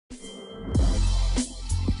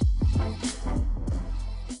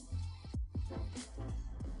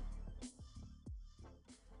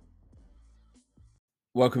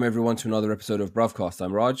Welcome everyone to another episode of Bruvcast.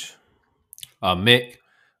 I'm Raj. Mick.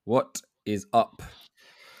 What is up,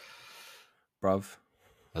 bruv?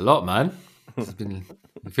 A lot, man. It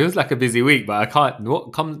feels like a busy week, but I can't.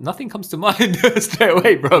 Nothing comes to mind straight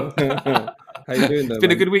away, bro. How you doing, though, It's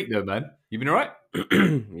been a man? good week, though, man. You been alright?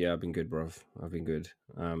 Yeah, I've been good, bruv. I've been good.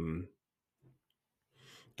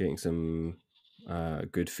 Getting some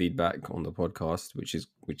good feedback on the podcast, which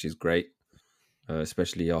is great,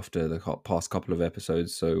 especially after the past couple of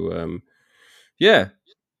episodes. So yeah,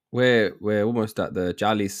 we're almost at the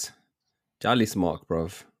Jalis mark,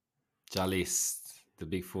 bruv. Jalis, the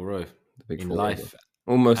big 4-0 The big in 4 life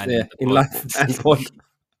almost and there the in pod. life and pod.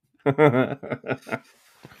 At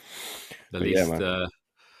But yeah, least man.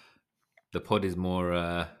 the pod is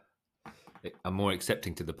more. I'm more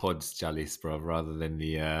accepting to the pod's Jalis, bro, rather than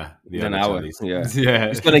the Then other hour, Jalis. yeah. Yeah,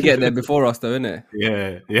 It's gonna get there before us, though, isn't it?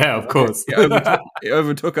 yeah, of course. It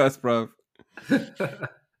overtook us, bro.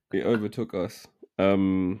 It overtook us.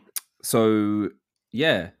 So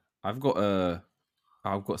yeah, I've got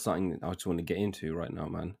something I just want to get into right now,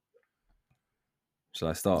 man. Shall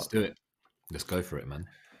I start? Let's do it. Let's go for it, man.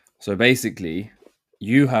 So basically,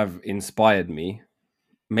 you have inspired me,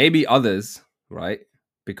 maybe others, right?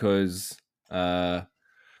 Because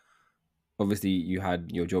obviously you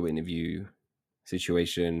had your job interview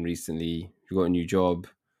situation recently. You got a new job.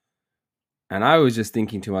 And I was just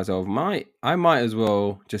thinking to myself, I might as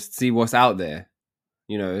well just see what's out there,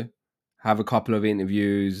 have a couple of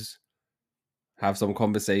interviews, have some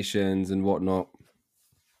conversations and whatnot.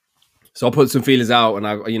 So I put some feelers out and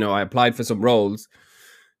I applied for some roles.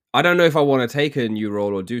 I don't know if I want to take a new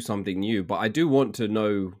role or do something new, but I do want to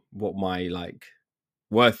know what my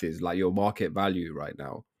worth is, like your market value right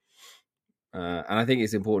now. And I think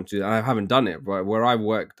it's important to. I haven't done it, but where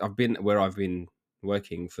I've been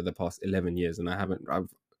working for the past 11 years, and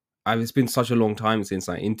it's been such a long time since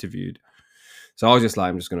I interviewed. So I was just like,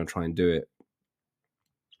 I'm just going to try and do it.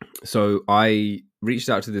 So I reached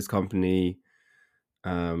out to this company,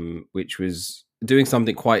 which was doing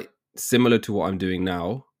something quite similar to what I'm doing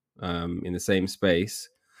now, in the same space,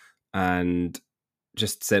 and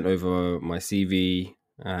just sent over my CV.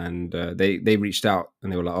 And they reached out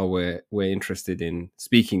and they were like, "Oh, we're interested in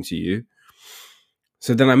speaking to you."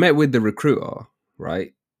 So then I met with the recruiter,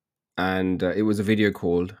 right? And it was a video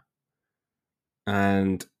call,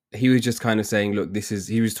 and he was just kind of saying, "Look,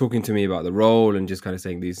 he was talking to me about the role and just kind of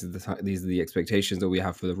saying these are the expectations that we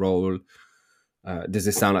have for the role. Does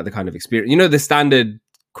this sound like the kind of experience, the standard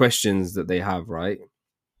questions that they have, right?"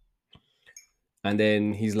 And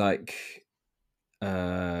then he's like,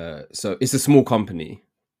 "So it's a small company,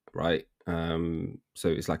 right? So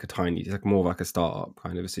it's like more of like a startup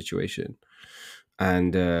kind of a situation."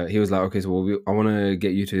 And he was like, "Okay, so I want to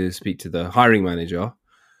get you to speak to the hiring manager.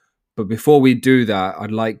 But before we do that,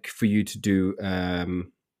 I'd like for you to do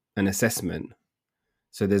an assessment.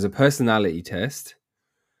 So there's a personality test,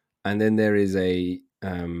 and then there is a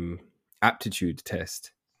aptitude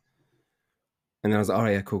test." And then I was like, "Oh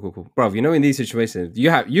yeah, cool. Bro, in these situations,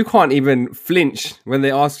 you can't even flinch when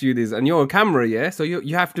they ask you this, and you're on camera, yeah? So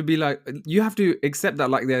you have to be like, you have to accept that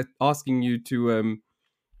like they're asking you to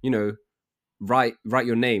write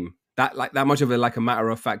your name. That much of a matter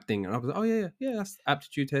of fact thing." And I was like, "Oh yeah, that's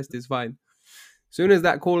aptitude test is fine." Soon as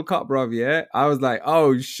that call cut, bruv, yeah, I was like,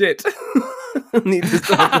 "Oh shit." I need to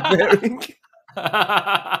start preparing.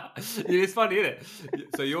 It's funny, isn't it?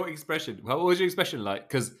 So your expression, what was your expression like?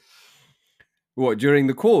 Because What, during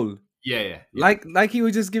the call? yeah. Like he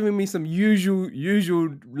was just giving me some usual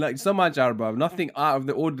like samachar, bruv, nothing out of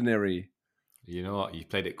the ordinary. You know what? You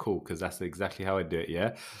played it cool because that's exactly how I do it.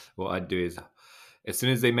 Yeah. What I'd do is, as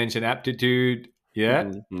soon as they mention aptitude, yeah,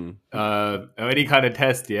 Mm-hmm. or any kind of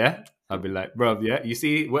test, yeah, I'd be like, bro, yeah, you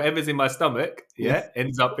see, whatever's in my stomach, yeah,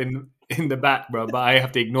 ends up in the back, bro. But I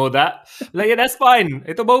have to ignore that. Like, yeah, that's fine.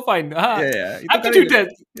 It's both fine. Yeah. Aptitude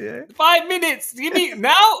test. Yeah. 5 minutes. Give me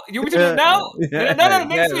now. You want me to do it now? No.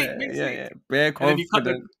 Next week. Next week. Yeah. Bare And then you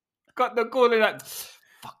confident. cut the call and like,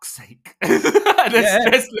 fuck's sake. The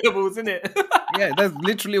stress levels, isn't it? Yeah, that's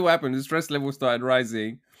literally what happened. The stress level started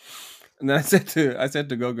rising. And then I said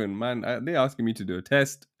to Gogan, "Man, they're asking me to do a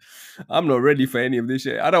test. I'm not ready for any of this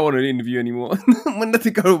shit. I don't want to interview anymore. When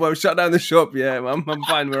nothing go about, shut down the shop. Yeah, I'm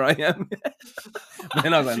fine where I am." But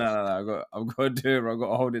then I was like, no, I've got to do it. I've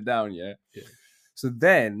got to hold it down. Yeah. So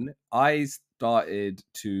then I started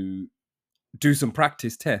to do some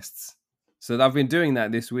practice tests. So I've been doing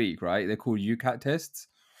that this week, right? They're called UCAT tests.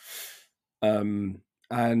 And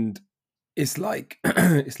it's like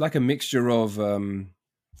it's like a mixture of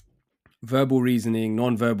verbal reasoning,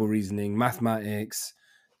 non-verbal reasoning, mathematics,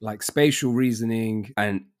 like spatial reasoning,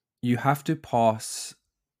 and you have to pass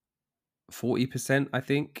 40%, I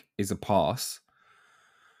think, is a pass.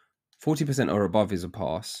 40% or above is a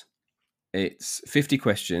pass. It's 50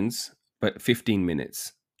 questions, but 15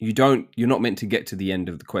 minutes. You're not meant to get to the end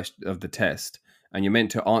of the question of the test, and you're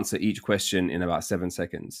meant to answer each question in about 7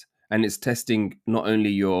 seconds. And it's testing not only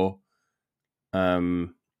your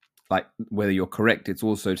like whether you're correct, it's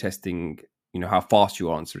also testing, how fast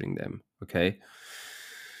you're answering them. Okay.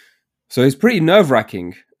 So it's pretty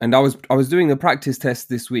nerve-wracking. And I was doing the practice test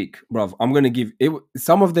this week, bruv. I'm gonna give it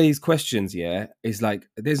some of these questions, yeah, is like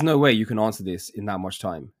there's no way you can answer this in that much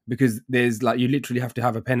time, because there's like you literally have to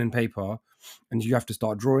have a pen and paper and you have to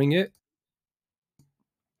start drawing it.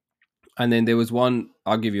 And then there was one,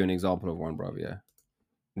 I'll give you an example of one, bruv, yeah.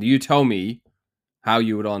 You tell me how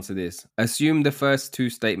you would answer this. Assume the first two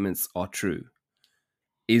statements are true.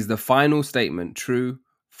 Is the final statement true,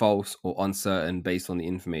 false, or uncertain based on the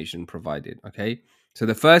information provided? Okay. So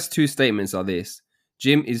the first two statements are this: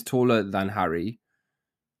 Jim is taller than Harry.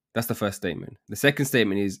 That's the first statement. The second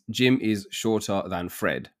statement is Jim is shorter than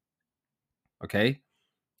Fred. Okay.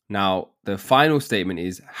 Now, the final statement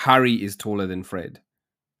is Harry is taller than Fred.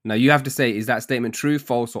 Now, you have to say, is that statement true,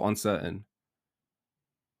 false, or uncertain?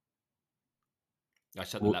 I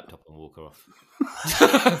shut the Well, laptop and walk off.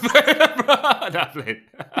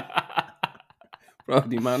 bro,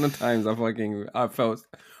 the amount of times I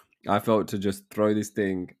felt to just throw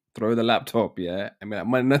the laptop, yeah. I mean,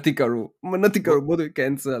 manati karo, bodo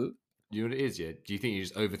cancel. You know what it is, yeah? Do you think you're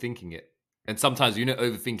just overthinking it? And sometimes,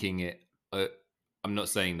 overthinking it. I'm not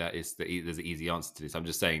saying that there's an easy answer to this. I'm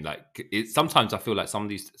just saying, like, sometimes I feel like some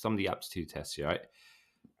of the aptitude tests, yeah, right?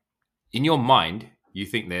 In your mind, you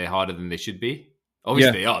think they're harder than they should be.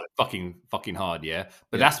 Obviously, Yeah, they are. They're fucking hard, yeah.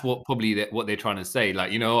 But yeah, that's what they're trying to say.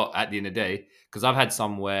 Like, at the end of the day, because I've had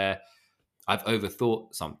some where I've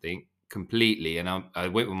overthought something completely, and I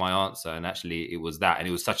went with my answer, and actually it was that, and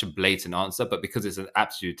it was such a blatant answer. But because it's an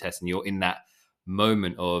aptitude test, and you're in that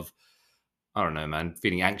moment of, I don't know, man,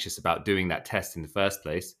 feeling anxious about doing that test in the first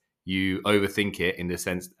place, you overthink it in the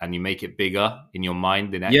sense, and you make it bigger in your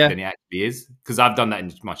mind than yeah. than it actually is. Because I've done that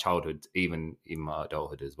in my childhood, even in my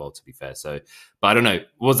adulthood as well. To be fair, so, but I don't know,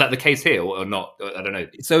 was that the case here or not? I don't know.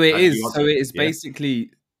 So it How did you is. So answer it it? is Yeah.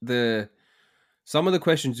 basically some of the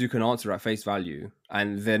questions you can answer at face value,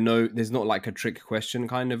 and there's not like a trick question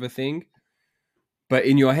kind of a thing. But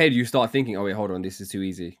in your head, you start thinking, "Oh wait, hold on, this is too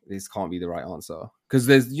easy. This can't be the right answer." Because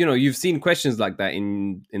you've seen questions like that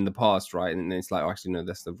in the past, right? And it's like, oh, actually, no,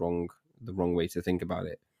 that's the wrong way to think about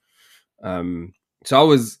it.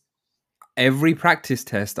 So every practice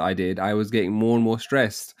test I did, I was getting more and more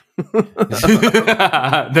stressed.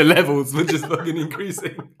 The levels were just fucking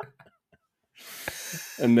increasing.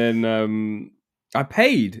 And then I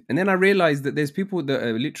paid, and then I realized that there's people that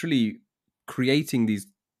are literally creating these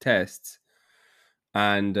tests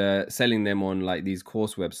and selling them on like these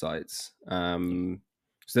course websites.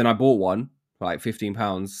 So then I bought one for like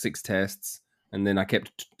 £15, 6 tests, and then I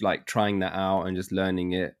kept like trying that out and just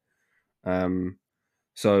learning it.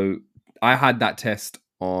 So I had that test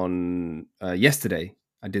on yesterday.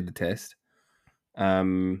 I did the test.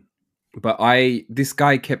 But this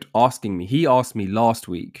guy kept asking me. He asked me last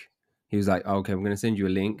week. He was like, oh, "Okay, I'm going to send you a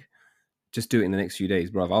link. Just do it in the next few days,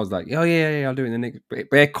 bro." I was like, "Oh yeah, I'll do it in the next."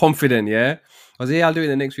 Bare confident, yeah. I was like, "Yeah, I'll do it in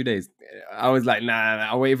the next few days." I was like, "Nah,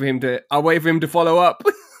 I'll wait for him to follow up."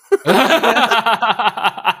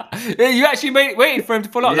 Yeah, you actually waited for him to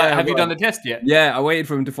follow up. Like, Yeah, have you bro. done the test yet? Yeah, I waited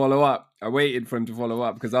for him to follow up.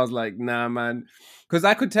 Because I was like, "Nah, man." Because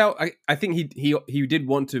I could tell. I think he did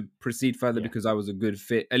want to proceed further Yeah, because I was a good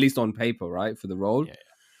fit, at least on paper, right, for the role. yeah.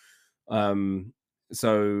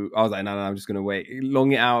 So I was like, no, I'm just gonna wait,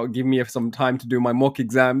 long it out, give me some time to do my mock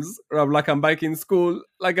exams, like I'm back in school,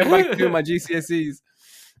 like I'm back doing my GCSEs.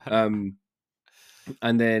 And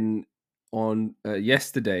then on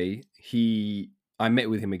yesterday, I met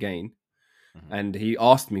with him again, Mhm. and he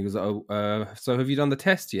asked me, he was like, "Oh, so have you done the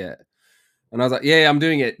test yet?" And I was like, "Yeah, I'm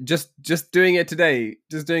doing it. Just doing it today.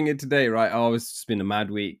 Just doing it today, right?" Oh, it's just been a mad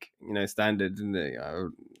week, standard, and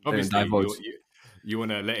don't Obviously, divulge. you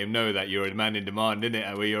want to let him know that you're a man in demand, isn't it?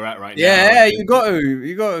 At where you're at right now, and Yeah, you got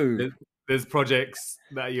to. there's projects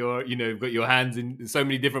that you've got your hands in so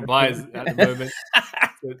many different pies at the moment.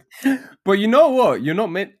 So, But you know what? You're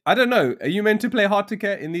not meant. I don't know. Are you meant to play hard to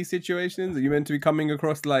get in these situations? Are you meant to be coming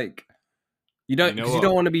across like you you don't? know Because you what?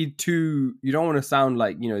 don't want to be too. You don't want to sound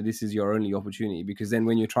like this is your only opportunity. Because then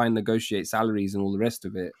when you're trying to negotiate salaries and all the rest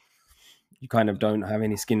of it, you kind of don't have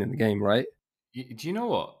any skin in the game, right? Do you know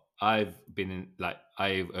what? I've been in, like,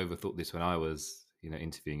 I've overthought this when I was,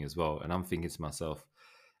 interviewing as well. And I'm thinking to myself,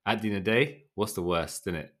 at the end of the day, what's the worst,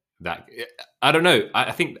 isn't it? That, I don't know.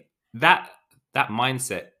 I think that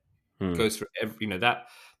mindset Hmm. goes through every, that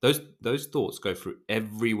those thoughts go through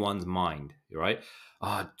everyone's mind, right?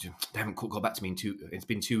 Oh, they haven't got back to me it's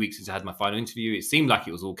been 2 weeks since I had my final interview. It seemed like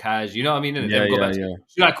it was all cash, you know what I mean? And they Yeah, haven't got yeah, back to me. yeah,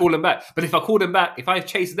 Should I call them back? But if I call them back, if I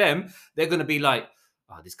chase them, they're going to be like,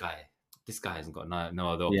 oh, this guy hasn't got no other yeah,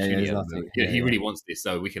 yeah. opportunity There's at the moment. nothing. Yeah, He yeah, really wants this,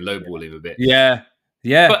 so we can lowball him a bit. yeah,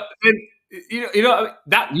 yeah. But then, what I mean?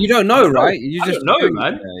 That You don't I know, don't know. right? You I just don't know, going.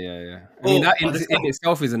 man. Yeah, yeah, yeah. I mean, Or that in, this in guy,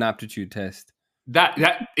 itself is an aptitude test.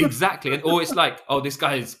 that exactly, and or it's like, oh, this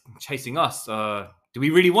guy is chasing us. Do we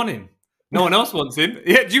really want him? No one else wants him.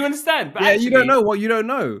 Yeah, do you understand? But Yeah, you don't actually, know what you don't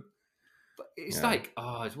know. it's Yeah. like,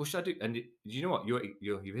 oh, what should I do? And you know what?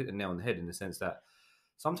 You've hit the nail on the head in the sense that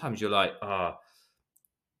sometimes you're like,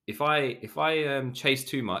 if I chase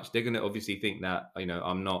too much, they're gonna obviously think that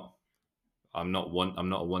I'm not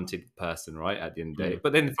a wanted person, right? At the end of the Hmm. day,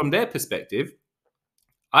 but then from their perspective,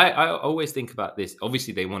 I always think about this.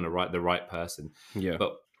 Obviously, they want the right person, Yeah.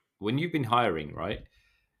 but when you've been hiring, right?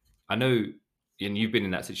 I know, and you've been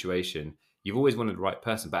in that situation. You've always wanted the right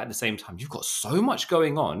person, but at the same time, you've got so much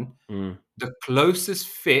going on. Mm. The closest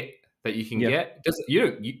fit that you can Yeah. get doesn't. You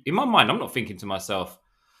know, in my mind, I'm not thinking to myself,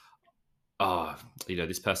 "Oh,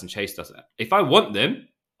 this person chased us." If I want them,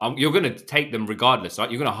 you're going to take them regardless, right?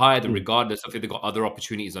 You're going to hire them Mm. regardless of if they've got other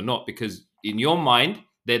opportunities or not, because in your mind,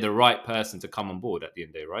 they're the right person to come on board at the end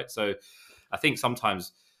of the day, right? So, I think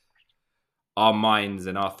sometimes our minds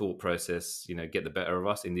and our thought process, get the better of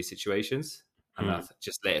us in these situations, and Mm.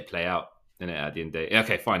 just let it play out. And at the end of the day,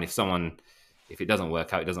 okay, fine. If it doesn't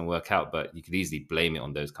work out, it doesn't work out. But you could easily blame it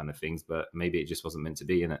on those kind of things. But maybe it just wasn't meant to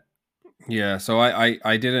be, innit? Yeah. So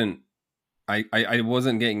I didn't. I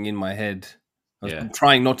wasn't getting in my head. I was Yeah,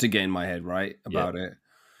 trying not to get in my head, right, yeah, about it.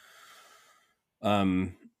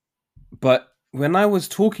 But when I was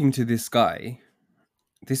talking to this guy,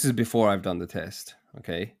 this is before I've done the test.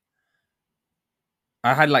 Okay,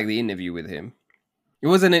 I had like the interview with him. It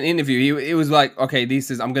wasn't an interview. It was like, okay,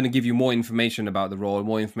 I'm going to give you more information about the role,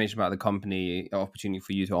 more information about the company, opportunity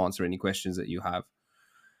for you to answer any questions that you have.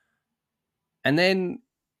 And then,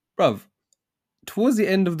 bruv, towards the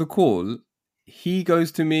end of the call, he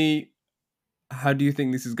goes to me, how do you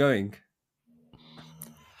think this is going?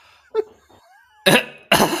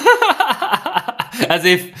 as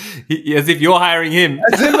if you're hiring him.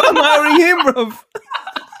 As if I'm hiring him, bruv.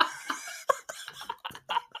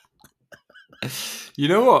 You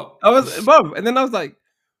know what? I was, bruv. And then I was like,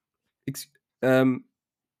 um,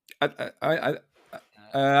 I,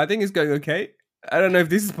 I think it's going okay. I don't know if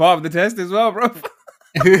this is part of the test as well, bruv.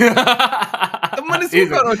 You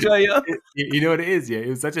know what it is, yeah? It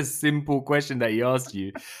was such a simple question that he asked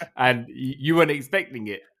you, and you weren't expecting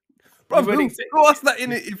it. You Bruv, weren't who asked that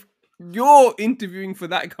in it if you're interviewing for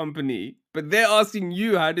that company, but they're asking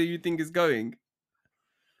you, how do you think it's going?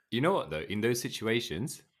 You know what, though? In those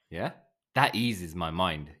situations, yeah, that eases my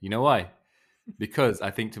mind. You know why? Because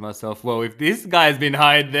I think to myself, well, if this guy's been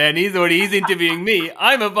hired there and he's interviewing me,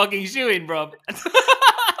 I'm a fucking shoo-in, bro.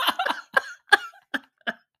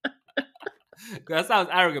 That sounds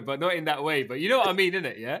arrogant, but not in that way. But you know what I mean,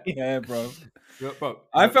 innit? Yeah? Yeah, bro. Bro,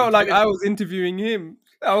 I felt like instead I was interviewing him.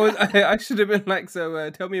 I should have been like, so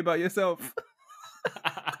tell me about yourself.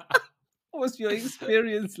 What's your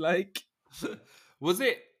experience like? Was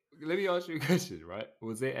it? Let me ask you a question, right?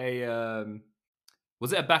 Was it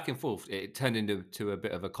a back and forth? It turned into a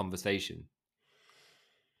bit of a conversation.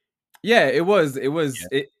 Yeah, it was. It Yeah. was.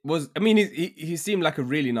 It was. I mean, he seemed like a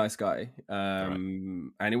really nice guy. All right.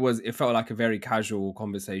 And it felt like a very casual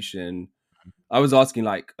conversation. I was asking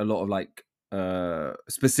like a lot of like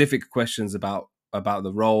specific questions about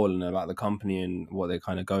the role and about the company and what they're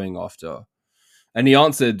kind of going after. And he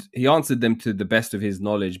answered them to the best of his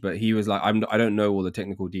knowledge, but he was like, I don't know all the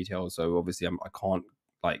technical details, so obviously I can't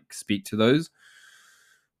like speak to those.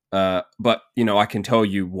 But I can tell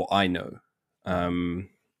you what I know.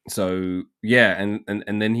 So yeah,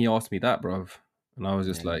 and then he asked me that, bruv, and I was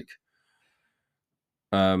just Yeah. like,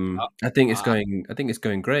 I think it's Uh,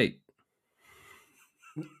 going great.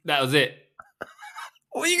 that was it.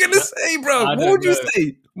 What are you gonna That, say, bro? I What don't would you know.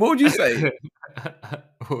 say? What would you say?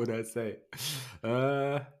 What would I say?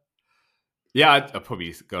 Yeah, I'd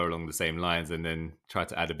probably go along the same lines and then try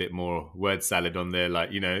to add a bit more word salad on there. Like,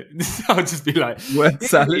 I'll just be like, Word yeah,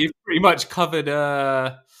 salad. you've pretty much covered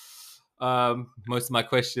most of my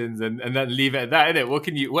questions, and then leave it at that,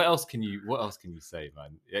 innit? What else can you say,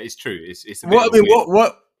 man? Yeah, it's true. It's a bit What of I a mean,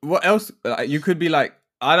 weird. what else? You could be like,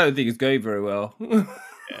 I don't think it's going very well. Yeah.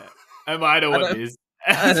 I don't I want don't, this.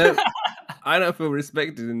 I don't, I don't feel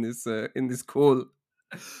respected in this call.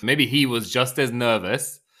 Maybe he was just as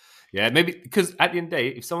nervous. Yeah, maybe because at the end of the day,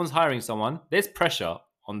 if someone's hiring someone, there's pressure.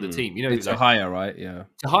 on the team. You know, It's a like higher, right? Yeah.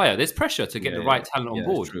 to hire. There's pressure to get Yeah, the yeah. right talent on Yeah,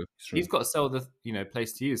 it's board. true. It's true. He's got to sell the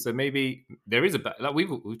place to you. So maybe there is like we've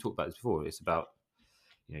talked about this before. It's about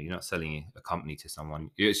you're not selling a company to someone.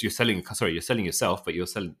 You're selling. Sorry, you're selling yourself, but you're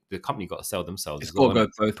selling the company. Got to sell themselves It's as got well. to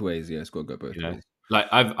go both ways. Yeah, it's got to go both You know, ways. like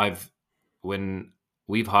I've when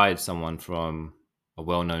we've hired someone from a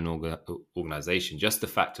well-known organization, just the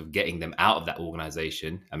fact of getting them out of that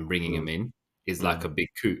organization and bringing them Mm, in is like mm. a big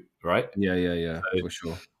coup, right? Yeah, yeah, yeah, So, for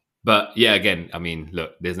sure. but yeah, again, I mean,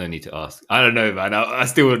 look, there's no need to ask. I don't know, man. I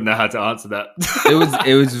still wouldn't know how to answer that.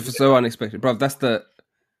 It was so unexpected, bro.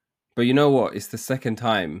 But you know what? It's the second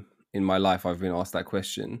time in my life I've been asked that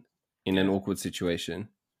question in an Yeah, awkward situation.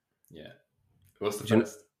 yeah. What's the Do you,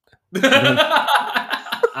 first? do you know?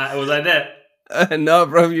 Was I there? No,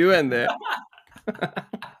 bro, you weren't there.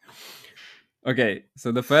 Okay,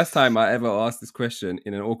 so the first time I ever asked this question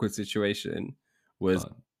in an awkward situation was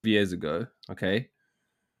God. years ago. Okay,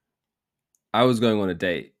 I was going on a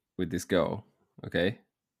date with this girl. Okay,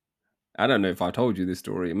 I don't know if I told you this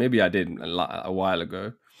story. Maybe I did a while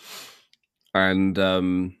ago.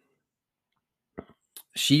 And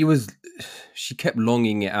she kept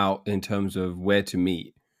longing it out in terms of where to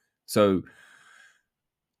meet. So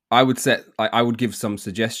I would give some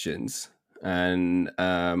suggestions, and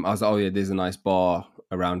I was like, oh yeah, there's a nice bar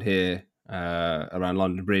around here, around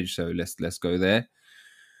London Bridge, so let's go there.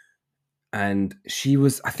 And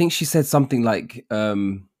I think she said something like,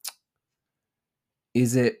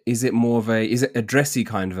 is it more of is it a dressy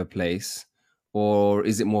kind of a place, or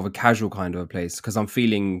is it more of a casual kind of a place? Because I'm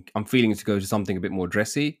feeling to go to something a bit more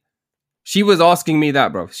dressy. She was asking me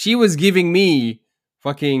that, bro. She was giving me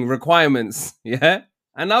fucking requirements, yeah.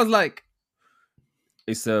 And I was like,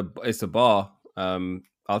 it's a bar.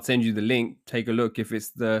 I'll send you the link. Take a look. If it's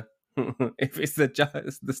the if it's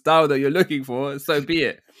the style that you're looking for, so be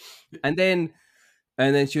it. And then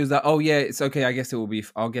she was like, oh yeah, it's okay. I guess it will be.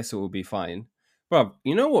 I guess it will be fine, bro.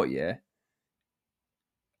 You know what? Yeah,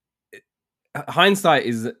 hindsight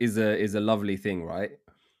is a lovely thing, right?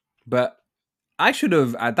 But I should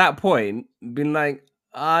have at that point been like,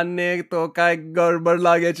 "Ane to kai garbar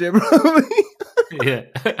lage che, bro." Yeah.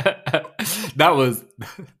 that was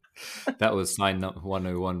that was sign up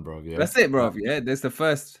 101, bro. Yeah. That's it, bro. Yeah, that's the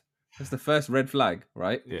first red flag,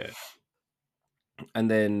 right? Yeah.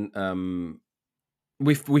 And then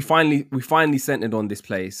we finally centered on this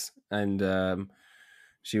place, and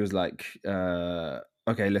she was like,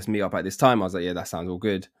 okay, let's meet up at this time. I was like, yeah, that sounds all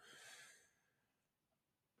good.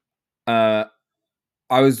 I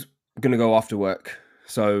was gonna go after work,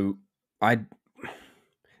 so I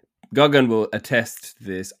Gagan will attest to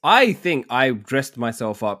this. I think I dressed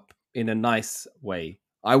myself up in a nice way.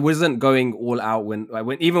 I wasn't going all out when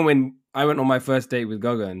even when I went on my first date with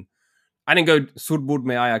Gagan. I didn't go surbud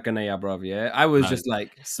me aya kanaya, bruv. Yeah, I was No, just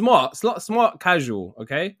like smart, casual.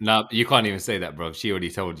 Okay, no, you can't even say that, bro. She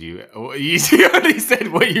already told you. She already said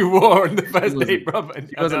what you wore on the she first date, wasn't. bro.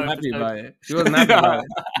 She On wasn't the happy episode. about it. She wasn't happy about it.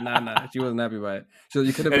 Nah, she wasn't happy about it. So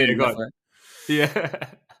you could have Anyway, been go on. better. Yeah.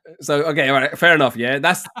 So okay, all right, fair enough. Yeah,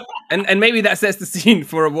 and maybe that sets the scene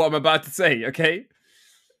for what I'm about to say. Okay,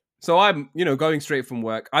 so I'm going straight from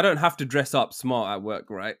work. I don't have to dress up smart at work,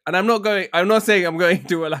 right? And I'm not saying I'm going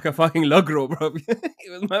to like a fucking lug roll, bro.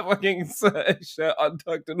 It was my fucking shirt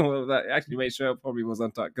untucked and all of that. Actually, my shirt probably was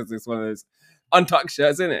untucked because it's one of those untucked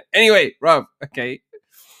shirts, isn't it? Anyway, bro. Okay.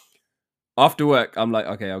 After work, I'm like,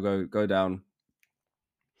 okay, I'll go down.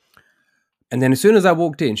 And then as soon as I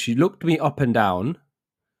walked in, she looked me up and down,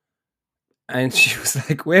 and she was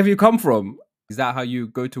like, "Where have you come from? Is that how you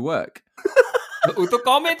go to work?" Untuk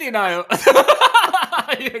comment na.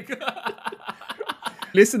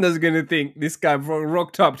 Listeners are gonna think this guy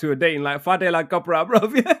rocked up to a date in like Fateh Kapra, bro.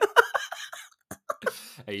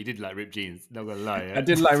 Hey, you did like ripped jeans. Not gonna lie. Yeah? I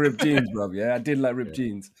did like ripped jeans, bro. Yeah, I did like ripped Yeah.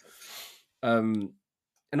 jeans. And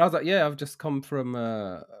I was like, yeah, I've just come from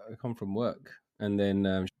work, and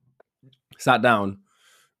then sat down,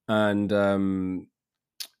 and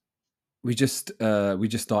we just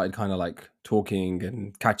started kind of like talking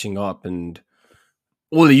and catching up and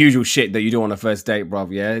all the usual shit that you do on a first date, bro.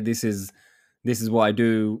 Yeah, this is what I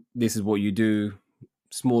do. This is what you do.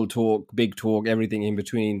 Small talk, big talk, everything in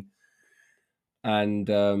between. And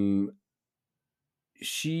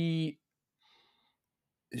she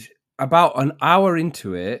about an hour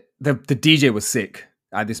into it, the DJ was sick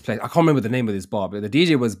at this place. I can't remember the name of this bar, but the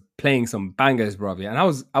DJ was playing some bangers, bro. And I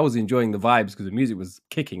was enjoying the vibes because the music was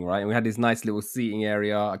kicking, right? And we had this nice little seating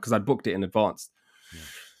area because I booked it in advance. Yeah.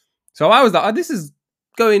 So I was like, oh, this is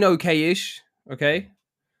going okay-ish. Okay.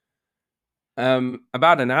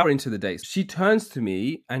 About an hour into the date, she turns to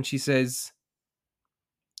me and she says,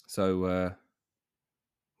 so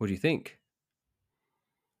what do you think?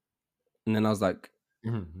 And then I was like,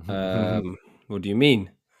 what do you mean?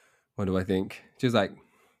 What do I think? She was like,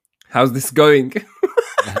 how's this going? And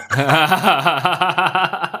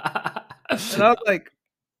I was like,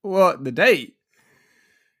 what, the date?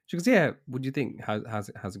 She goes, yeah, what do you think? How's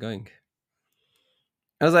it going?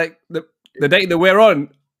 I was like, the date that we're on,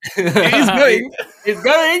 it is going. It's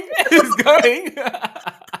going. It's going.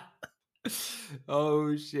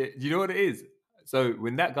 Oh shit! Do you know what it is? So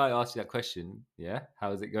when that guy asked you that question, yeah,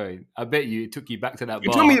 how's it going? I bet you it took you back to that You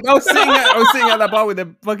bar. told me I was sitting at that bar with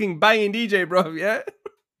a fucking banging DJ, bro. Yeah,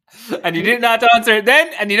 and you didn't know how to answer it then,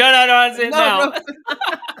 and you don't know how to answer it now.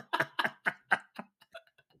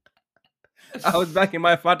 I was back in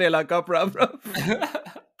my Fatela Capra, bro.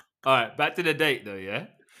 All right, back to the date though, yeah.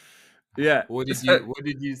 Yeah. What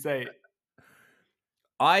did you say?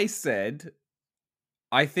 I said,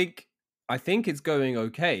 I think it's going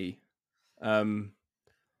okay,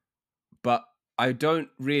 but I don't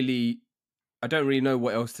really know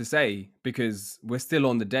what else to say because we're still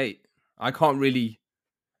on the date. I can't really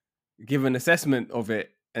give an assessment of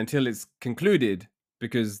it until it's concluded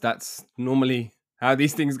because that's normally how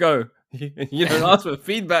these things go. You don't ask for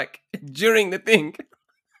feedback during the thing.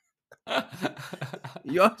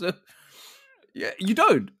 You ask for, yeah, you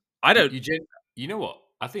don't. I don't. You know what?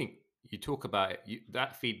 I think you talk about it,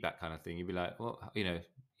 that feedback kind of thing. You'd be like, well, you know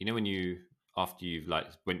when you after you've like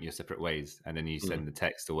went your separate ways and then you send the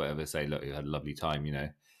text or whatever, say, look, you had a lovely time, you know.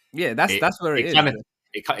 Yeah, that's where it is.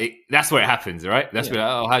 That's where it happens, right? That's where.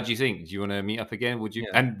 Oh, how do you think? Do you want to meet up again? Would you?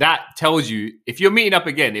 Yeah. And that tells you if you're meeting up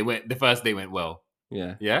again. The first day went well.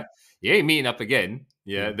 Yeah. Yeah. You ain't meeting up again.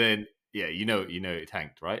 Yeah. Then you know it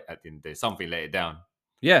tanked, right? At the end of the day, something let it down.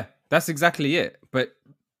 Yeah, that's exactly it. But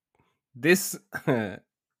this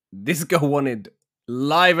this girl wanted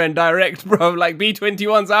live and direct, bro, like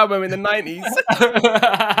B21's album in the 90s.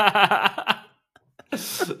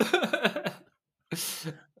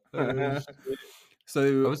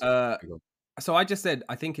 So I just said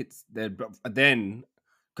I think it's there, but then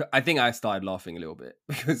I think I started laughing a little bit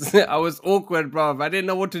because I was awkward, bro. I didn't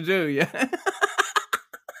know what to do. Yeah.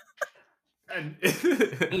 And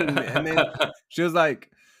then she was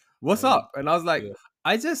like, "What's up?" And I was like,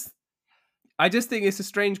 I just think it's a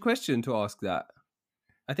strange question to ask that.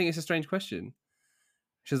 I think it's a strange question.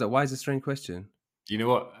 She was like, "Why is it a strange question?" You know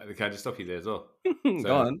what? Can I just stop you there as well? So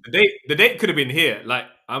Go on. The date could have been here. Like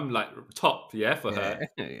I'm like top, for her.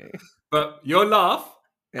 But your laugh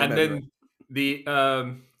and then the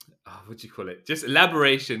what do you call it? Just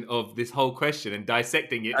elaboration of this whole question and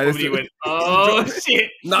dissecting it. Probably went, oh shit!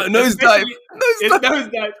 No, nosedive. It's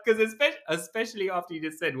nosedive because especially after you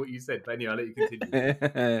just said what you said. But anyway, I'll let you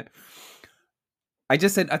continue. I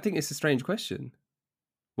just said I think it's a strange question.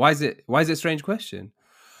 Why is it a strange question?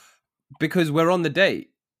 Because we're on the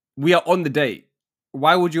date. We are on the date.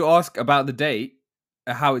 Why would you ask about the date,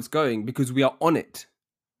 how it's going? Because we are on it,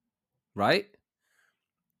 right?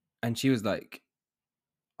 And she was like,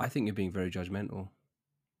 I think you're being very judgmental.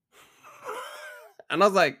 And I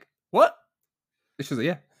was like, what? She was like,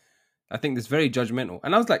 yeah, I think this very judgmental.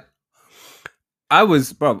 And I was like,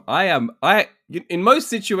 in most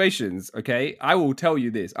situations, okay, I will tell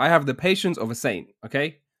you this. I have the patience of a saint,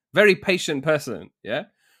 okay? Very patient person, yeah?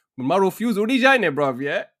 My refuse bro,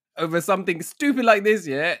 yeah? Over something stupid like this,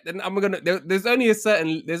 yeah? Then there's only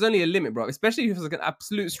a limit, bro. Especially if it's like an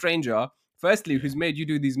absolute stranger, firstly, who's made you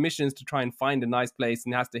do these missions to try and find a nice place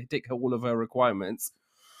and has to tick all of her requirements.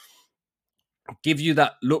 Give you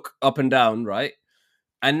that look up and down, right?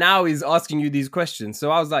 And now he's asking you these questions.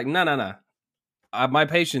 So I was like, no. My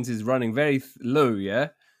patience is running very low, yeah?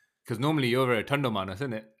 Because normally you're a Tando man,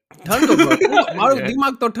 isn't it? Tando, bro.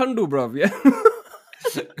 Dimag to Tando, bro, yeah?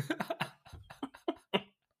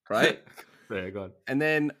 Right? Yeah, go on. And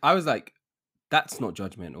then I was like, that's not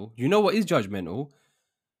judgmental. You know what is judgmental?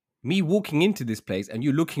 Me walking into this place and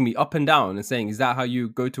you looking me up and down and saying, is that how you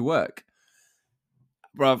go to work?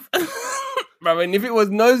 Bruv. Bruv, and if it was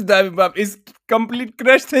nosedive, bruv, it's complete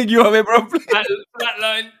crash take you away, bro.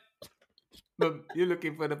 Flatline. You're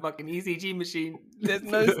looking for the fucking ECG machine. There's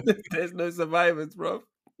no survivors, bro.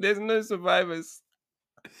 There's no survivors.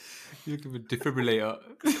 You're looking for a defibrillator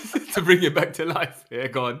to bring you back to life. Yeah,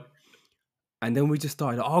 go on. And then we just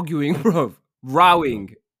started arguing, bro.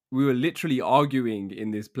 Rowing. We were literally arguing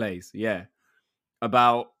in this place, yeah.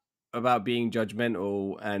 About being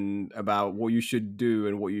judgmental and about what you should do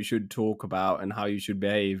and what you should talk about and how you should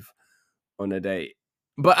behave on a date.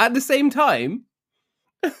 But at the same time,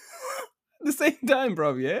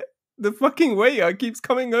 bro, yeah, the fucking waiter keeps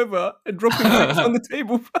coming over and dropping drinks on the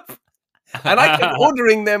table, bro. And I kept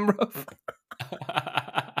ordering them, bro.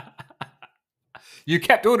 You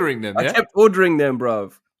kept ordering them, I yeah? kept ordering them,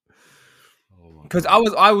 bruv. Oh my Because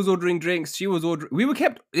god. I was ordering drinks, she was ordering. We were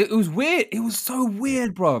kept. It was weird. It was so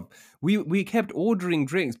weird, bruv. We kept ordering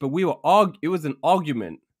drinks, but we were It was an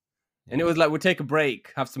argument, and it Yeah. was like we'll take a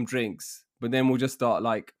break, have some drinks, but then we'll just start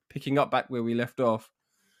like picking up back where we left off.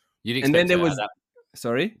 You'd And then expect there her at was that.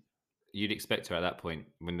 sorry, You'd expect her at that point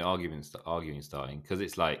when the arguing starting, because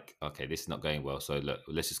it's like, okay, this is not going well. So look,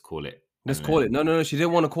 let's just call it, let's and call then it. No, no, no. She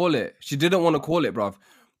didn't want to call it. She didn't want to call it, bruv.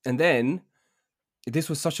 And then this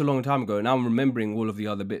was such a long time ago. Now I'm remembering all of the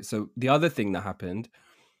other bits. So the other thing that happened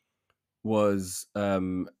was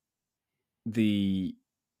the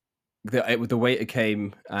the waiter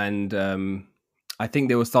came and I think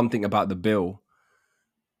there was something about the bill,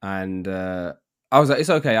 and I was like, "It's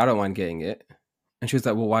okay, I don't mind getting it." And she was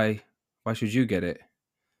like, "Well, why should you get it?"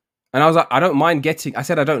 And I was like, "I don't mind getting." I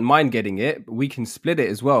said, "I don't mind getting it, but we can split it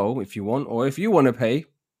as well if you want, or if you want to pay,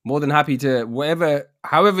 more than happy to whatever,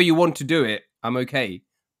 however you want to do it. I'm okay,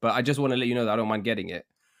 but I just want to let you know that I don't mind getting it."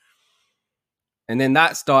 And then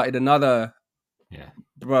that started yeah.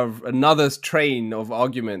 another train of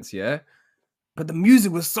arguments. Yeah, but the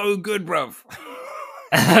music was so good, bruv.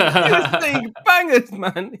 He was playing bangers,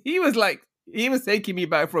 man. He was taking me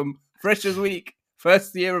back from Freshers Week,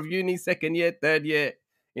 first year of uni, second year, third year,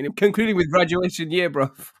 and concluding with graduation year,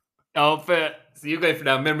 bruv. Oh, fair. So you're going for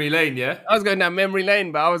down memory lane, yeah? I was going down memory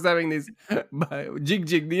lane, but I was having this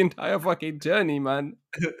jig the entire fucking journey, man.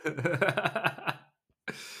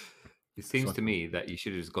 It seems to me that you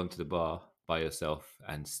should have just gone to the bar by yourself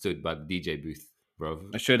and stood by the DJ booth, bro.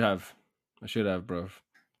 I should have. I should have, bruv.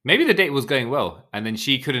 Maybe the date was going well, and then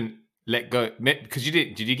she couldn't let go because you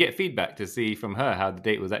did. Did you get feedback to see from her how the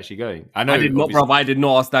date was actually going? I I know, did not, obviously. bruv. I did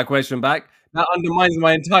not ask that question back. That undermines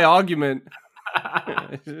my entire argument.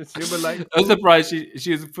 She was like, I was surprised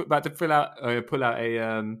she was about to pull out a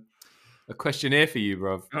questionnaire for you,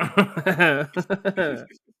 bro.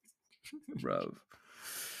 bruv.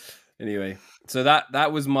 Anyway, so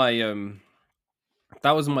that was my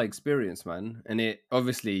experience, man, and it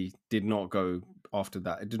obviously did not go after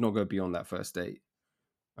that. It did not go beyond that first date,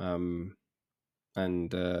 and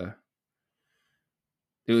it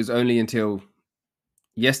was only until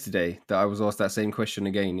yesterday that I was asked that same question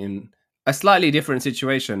again in a slightly different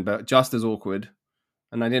situation, but just as awkward,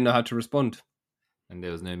 and I didn't know how to respond. And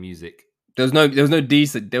there was no music. There was no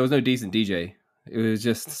decent DJ. It was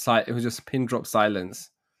just pin drop silence.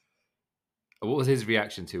 What was his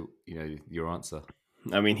reaction to your answer?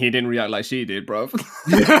 I mean, he didn't react like she did, bro.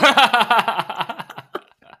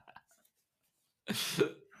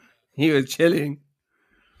 He was chilling.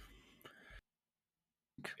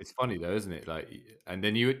 It's funny though, isn't it? Like, and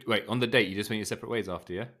then you wait on the date. You just went your separate ways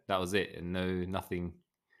after, yeah. That was it, and nothing.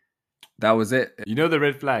 That was it. You know the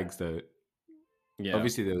red flags, though. Yeah,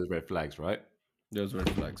 Obviously, there was red flags, right? those red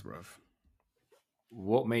flags, bro.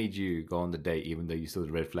 What made you go on the date, even though you saw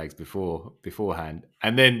the red flags beforehand?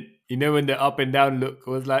 And then when the up and down look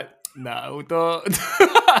was like, no, don't.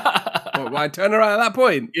 Why turn around at that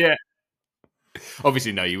point? Yeah.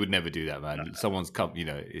 Obviously, no, you would never do that, man. Someone's come,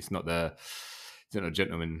 it's not a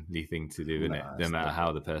gentlemanly thing to do, isn't it? No matter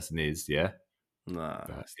how the person is, yeah. Nah,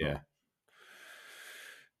 But, yeah.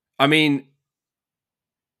 I mean,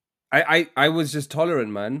 I was just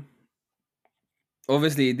tolerant, man.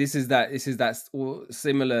 Obviously, this is that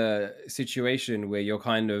similar situation where you're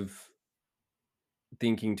kind of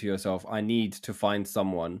thinking to yourself, I need to find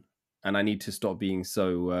someone, and I need to stop being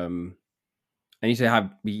so. I need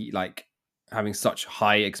to be like having such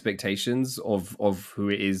high expectations of who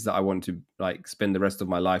it is that I want to like spend the rest of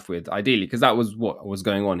my life with, ideally, because that was what was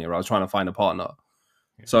going on here. I was trying to find a partner,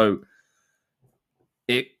 so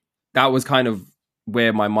that was kind of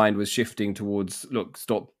where my mind was shifting towards. Look,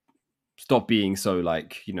 stop being so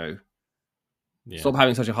like stop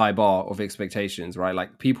having such a high bar of expectations, right?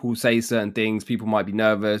 Like people say certain things, people might be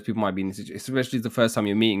nervous, people might be especially the first time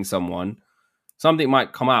you're meeting someone, something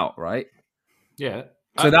might come out, right? Yeah.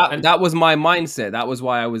 So that was my mindset. That was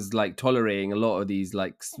why I was like tolerating a lot of these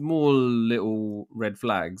like small little red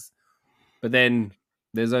flags. But then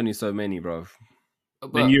there's only so many, bro.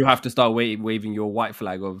 Then you have to start waving your white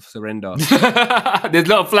flag of surrender. There's a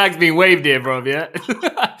lot of flags being waved here, bro. Yeah.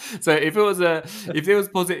 So if it was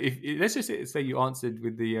positive, let's just say you answered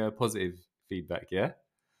with the positive feedback, yeah.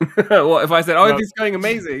 What if I said, "Oh, this is going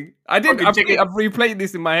amazing"? I've replayed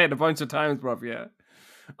this in my head a bunch of times, bro. Yeah.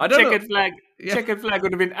 I don't checkered flag. Yeah. Checkered flag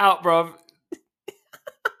would have been out, bro.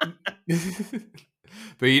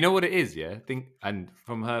 But you know what it is, yeah. And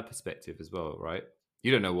from her perspective as well, right?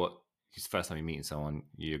 You don't know what. It's the first time you're meeting someone,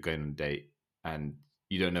 you're going on a date, and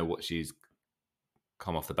you don't know what she's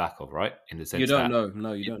come off the back of, right? In the You sense don't that know.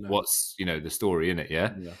 No, you don't know. what's the story in it,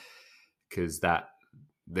 yeah? Yeah. Because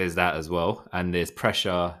there's that as well, and there's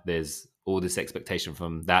pressure. There's all this expectation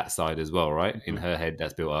from that side as well, right? In Mhm. her head,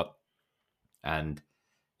 that's built up, and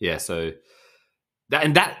yeah, so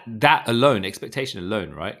that alone, expectation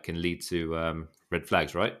alone, right, can lead to red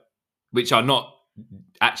flags, right? Which are not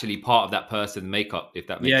actually part of that person's makeup, if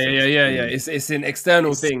that Yeah, makes yeah, yeah, sense. yeah, You yeah. know, It's an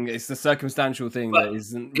external it's thing. It's the circumstantial thing but that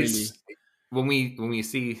isn't really. it's when we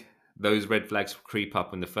see those red flags creep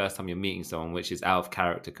up when the first time you're meeting someone, which is out of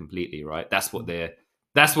character completely, right? That's what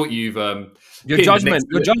you've Your pinned next judgment. to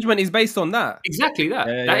Your it. judgment is based on that. Exactly that.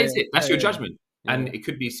 Yeah, That yeah, is it. yeah, That's your yeah, judgment, yeah, and yeah. it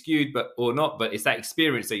could be skewed, but or not. But it's that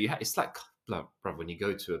experience that you have. It's like, bro, when you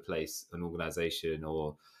go to a place, an organization,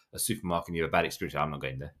 or a supermarket, and you have a bad experience. I'm not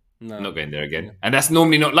going there. I'm No. not going there Yeah. again. And that's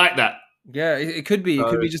normally not like that. Yeah, it could be. It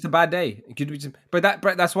could So be just a bad day. It could be just, but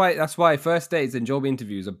that's why first dates and job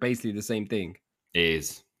interviews are basically the same thing. it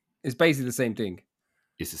is. It's basically the same thing.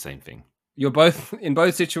 It's the same thing. You're both in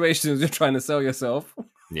both situations. You're trying to sell yourself,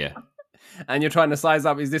 Yeah. and you're trying to size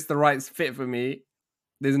up. Is this the right fit for me?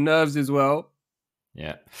 There's nerves as well.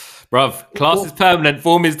 Yeah. Bruv, class Or- is permanent,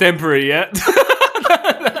 form is temporary, yeah?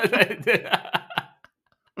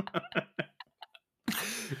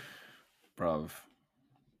 Bruv,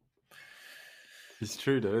 It's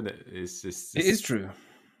true though, isn't it? It's just it is true.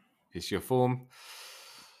 it's your form.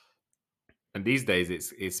 And these days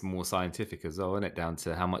it's more scientific as well, isn't it? Down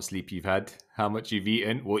to how much sleep you've had, how much you've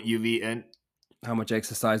eaten, what you've eaten. How much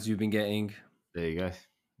exercise you've been getting. There you go.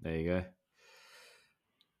 There you go.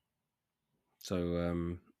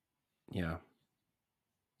 So yeah,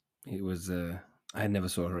 it was. I never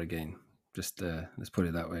saw her again. Just let's put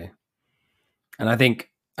it that way. And I think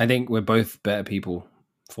we're both better people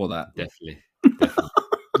for that. Definitely.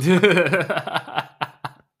 Definitely.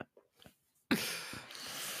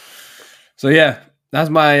 So yeah, that's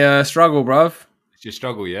my struggle, bruv. It's your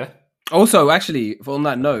struggle, yeah? Also, actually, on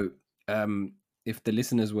that note, if the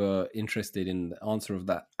listeners were interested in the answer of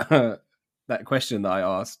that that question that I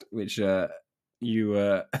asked, which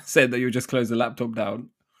you said that you just close the laptop down,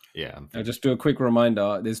 Yeah, I'll just do a quick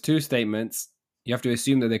reminder. There's two statements. You have to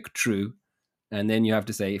assume that they're true, and then you have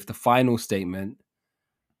to say if the final statement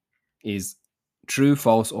is true,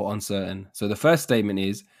 false, or uncertain. So the first statement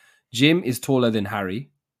is Jim is taller than Harry.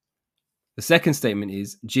 The second statement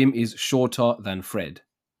is Jim is shorter than Fred.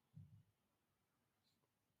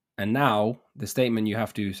 And now the statement you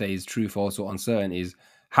have to say is true, false, or uncertain is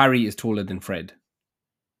Harry is taller than Fred.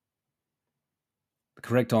 The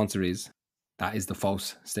correct answer is that is the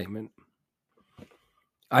false statement.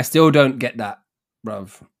 I still don't get that,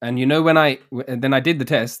 bruv. And you know, then I did the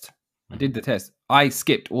test. I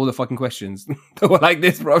skipped all the fucking questions that were like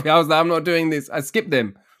this, bro. I was like, I'm not doing this. I skipped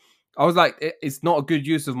them. I was like, it's not a good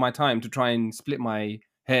use of my time to try and split my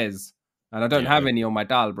hairs. And I don't have any on my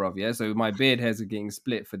dal, bro. Yeah. So my beard hairs are getting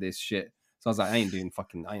split for this shit. So I was like, I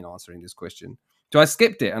ain't answering this question. So I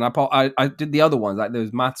skipped it and I did the other ones, like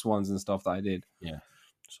those maths ones and stuff that I did. Yeah.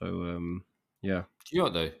 So yeah. Do you know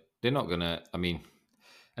what though? They're not gonna. I mean,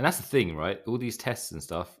 and that's the thing, right? All these tests and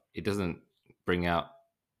stuff, it doesn't bring out.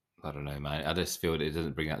 I don't know, man. I just feel that it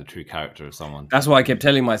doesn't bring out the true character of someone. That's why I kept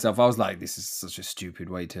telling myself, I was like, this is such a stupid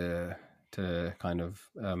way to kind of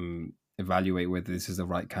evaluate whether this is the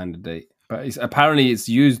right candidate. But apparently it's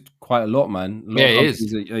used quite a lot, man. A lot of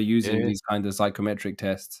companies are using these kind of psychometric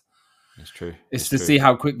tests. It's true. It's to see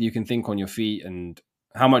how quickly you can think on your feet and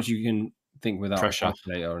how much you can think without pressure, a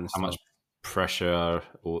calculator and how stuff. much pressure,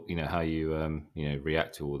 or how you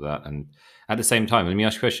react to all that. And at the same time, let me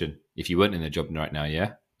ask you a question: if you weren't in a job right now,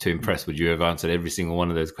 to impress, would you have answered every single one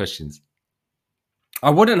of those questions? I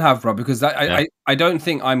wouldn't have, bro, because I don't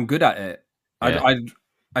think I'm good at it. Yeah.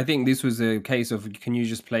 I think this was a case of can you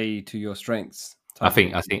just play to your strengths? I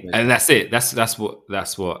think, and that's it. That's what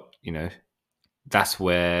that's where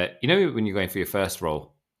when you're going for your first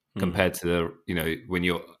role compared to when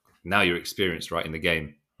you're experienced right in the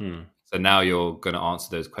game. So now you're going to answer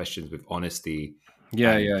those questions with honesty.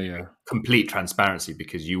 Yeah. Complete transparency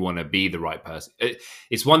because you want to be the right person.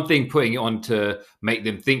 It's one thing putting it on to make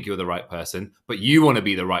them think you're the right person, but you want to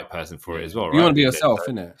be the right person for it as well, right? You want to be yourself,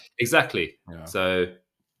 innit? Exactly. Yeah. So,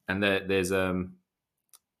 and there's a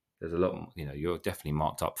lot. You're definitely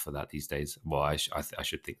marked up for that these days. Well, I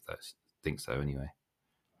should think so anyway.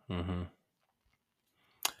 Mm-hmm.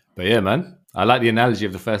 But yeah, man, I like the analogy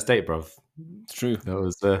of the first date, bro. It's true. That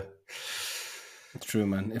was It's true,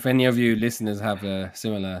 man. If any of you listeners have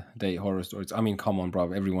similar date horror stories, I mean, come on,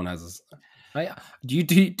 bro. Everyone has. Do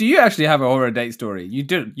you actually have a horror date story? You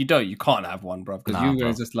do. You don't. You can't have one, bro, because you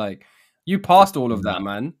guys just like you passed all of that,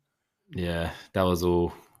 man. Yeah, that was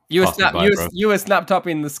all You were Pass me snapped. by, bro. You were snapped up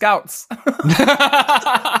in the scouts.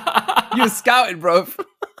 You were scouted, bro.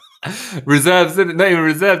 Reserves, not even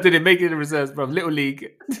reserves, did it? Make it a reserves, bro. Little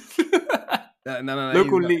league. No.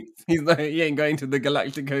 Local league. He's not. He ain't going to the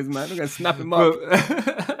Galacticos, man. We're gonna snap him up.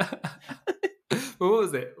 But what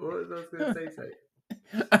was it? What was I going to say?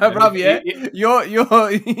 Bruv, yeah,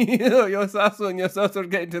 your Sasso and your Sasso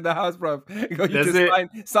get into the house, bruv. You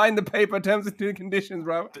just sign the paper, terms and conditions,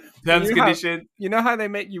 bruv. Terms conditions. You know how they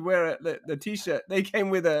make you wear the t-shirt? They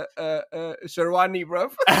came with a sherwani,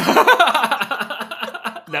 bruv.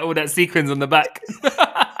 All that sequins on the back.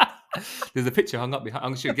 There's a picture hung up behind.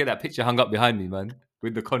 I should get that picture hung up behind me, man,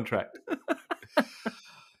 with the contract.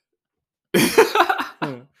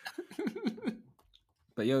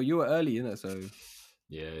 But yo, you were early, innit? So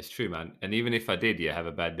yeah, it's true, man. And even if I did, have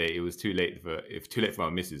a bad day, it was too late for my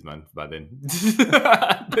missus, man. By then,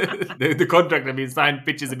 the contract had been signed,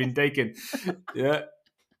 pictures had been taken. Yeah,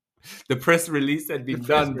 the press release had been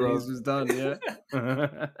done, bro. Release was done.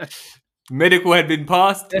 Yeah, medical had been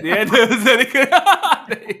passed. Yeah, they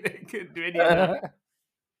couldn't do any of that.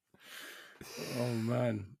 Oh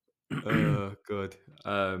man. Oh god.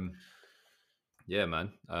 Yeah,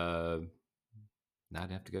 man. Now I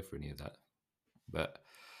don't have to go for any of that. But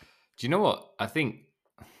do you know what? I think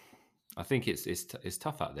it's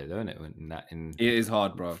tough out there, though, isn't it? It is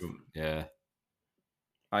hard, bro. Yeah.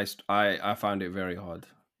 I found it very hard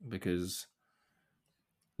because,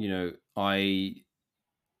 it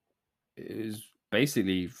was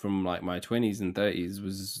basically from like my 20s and 30s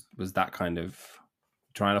was that kind of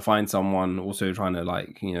trying to find someone, also trying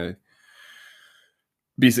to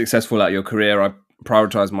be successful at your career. I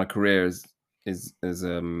prioritized my career as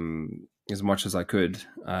much as I could,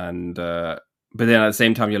 and but then at the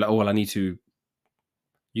same time you're like, oh well, you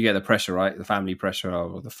get the pressure, right? The family pressure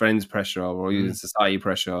or the friends pressure or even society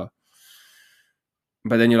pressure.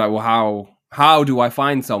 But then you're like, well, how do I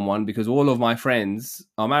find someone? Because all of my friends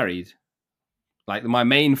are married. Like my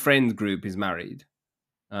main friend group is married.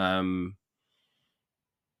 And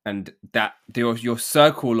that your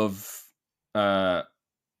circle of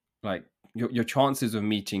your chances of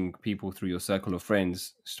meeting people through your circle of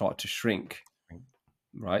friends start to shrink,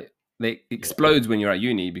 right? They explodes when you're at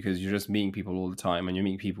uni because you're just meeting people all the time and you're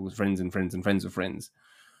meeting people with friends and friends and friends of friends.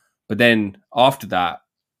 But then after that,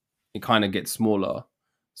 it kind of gets smaller.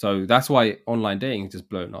 So that's why online dating has just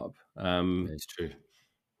blown up. It's true.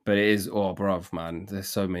 But it is, bruv, man, there's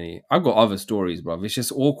so many. I've got other stories, bruv. It's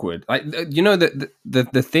just awkward. Like,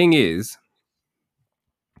 the thing is,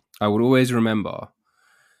 I would always remember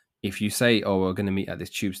if you say, oh, we're going to meet at this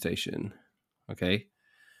tube station, okay?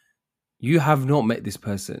 You have not met this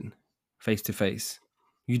person face to face.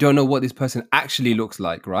 You don't know what this person actually looks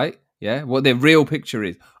like, right? Yeah, what their real picture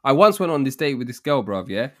is. I once went on this date with this girl, bruv,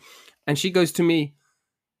 yeah? And she goes to me,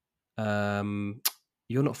 you're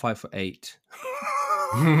not 5'8".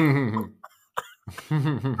 From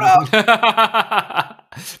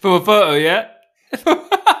a photo, yeah?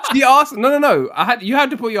 She asked, no. You had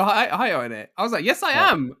to put your height on it. I was like, yes, I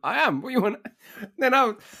am. What you want? Then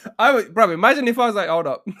I was, bro. Imagine if I was like, hold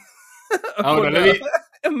up, hold on, let me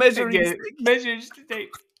measure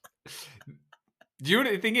tape. Do you know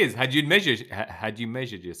what the thing is? Had you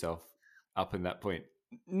measured yourself up in that point?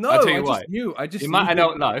 No, I'll tell you why. Just knew. In my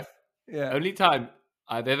adult life, yeah, only time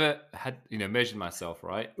I've ever had measured myself,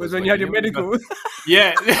 right, was when you had your medical.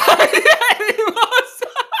 Yeah. It was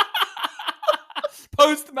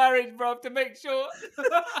post-marriage, bro, to make sure.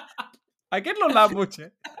 I get no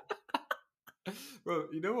labuche. Bro,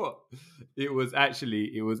 you know what? It was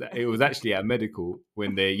actually at medical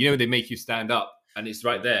when they make you stand up and it's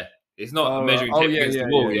right there. It's not measuring tape against the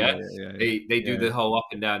wall, yeah. They do the whole up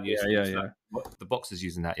and down. Like, the boxers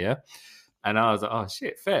using that, yeah. And I was like, oh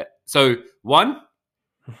shit, fair. So one,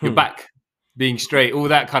 your back being straight, all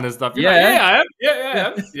that kind of stuff. You're like, I am. I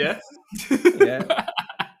am. Yeah. Yeah.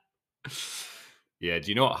 Yeah. Do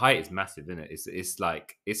you know what? Height is massive, isn't it? It's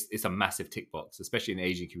like it's a massive tick box, especially in the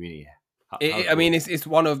Asian community. I mean, it's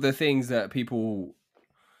one of the things that people.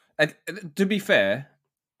 To be fair,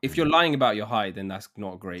 if you're lying about your height, then that's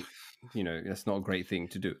not great. That's not a great thing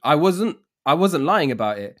to do. I wasn't lying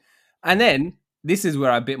about it, and then this is where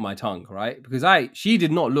I bit my tongue, right? Because she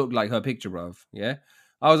did not look like her picture, bruv. Yeah,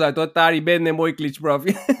 I was like, "Totari benne moi glitch, bruv."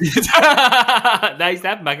 That used to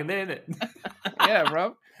happen back in the day, innit? Yeah,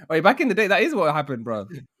 bro. Wait, back in the day, that is what happened, bro.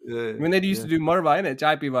 Yeah, when they used to do morba, innit?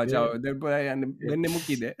 Chai piva, chao. And benne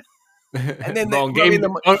muki de. And then on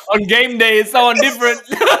game day, it's so different.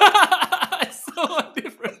 It's so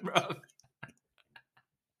different, bro.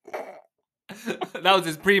 That was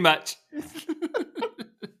his pre-match.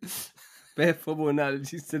 Bare football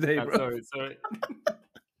analogies today, bro. Sorry.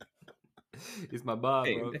 It's my bar,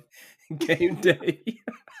 bro. Game day.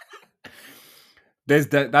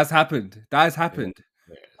 That's happened. That has happened.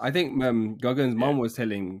 Yeah, I think Gogan's yeah. mum was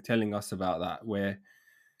telling us about that, where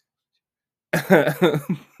Yeah,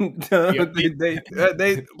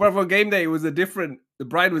 bro, for game day it was the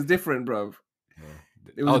bride was different, bro. yeah.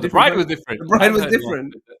 It was Oh, a the different bride was person. different. The I bride hadn't was heard the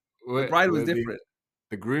different. answer. The bride was Where different.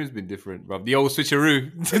 the groom's been different, bro. The old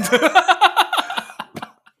switcheroo.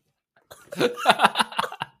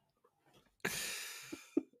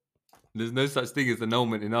 There's no such thing as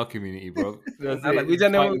annulment in our community, bro. That's Like, it. It's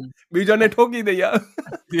fighting. we don't talking the yeah.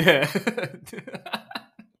 Yeah.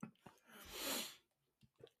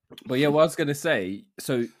 But yeah, what I was gonna say,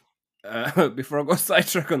 so before I got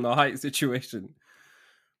sidetracked on the height situation,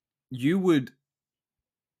 you'd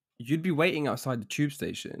be waiting outside the tube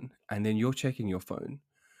station, and then you're checking your phone,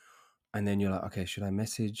 and then you're like, okay, should I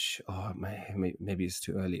message? Oh, maybe it's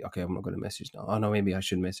too early. Okay, I'm not gonna message now. Oh no, maybe I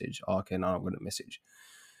should message. Oh, okay, now I'm gonna message.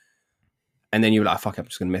 And then you're like, fuck, I'm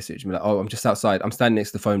just gonna message. I'm like, oh, I'm just outside. I'm standing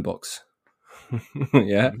next to the phone box.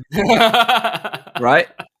 Yeah, right.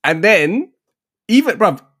 And then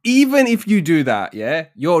even if you do that, yeah,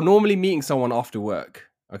 you're normally meeting someone after work.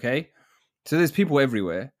 Okay, so there's people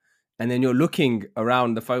everywhere, and then you're looking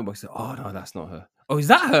around the phone box. Oh no, that's not her. Oh, is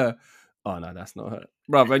that her? Oh no, that's not her,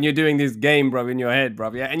 bruv. And you're doing this game, bruv, in your head,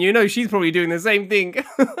 bruv. Yeah, and you know she's probably doing the same thing,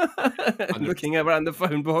 looking around the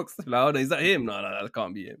phone box. Like, oh, no, is that him? No, that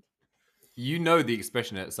can't be him. You know the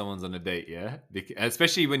expression that someone's on a date, yeah.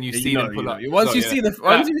 Especially when you Yeah, see them pull up. Once So, you yeah, see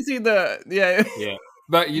yeah. Yeah,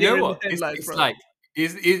 but you know in the what? headlights, It's bro. like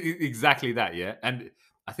it's exactly that, yeah. And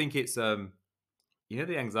I think it's you know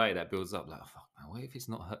the anxiety that builds up. Like, oh, fuck, man, what if it's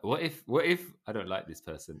not her? What if I don't like this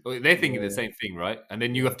person? Or they're thinking the same thing, right? And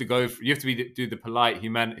then you have to you have to do the polite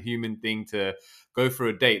human thing to go for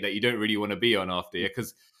a date that you don't really want to be on after, yeah.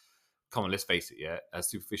 Because come on, let's face it, yeah. As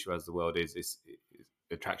superficial as the world is,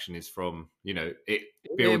 attraction is from, it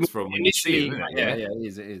builds from when you see it, Initially, isn't it? yeah, Yeah,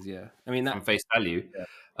 it is, yeah. I mean that. from face value.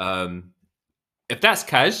 Yeah. If that's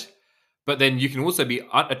cash, but then you can also be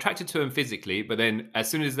attracted to them physically, but then as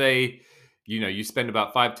soon as they, you spend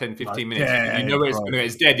about 5, 10, 15 minutes, you know where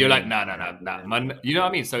it's dead. You're like, no, man. You know what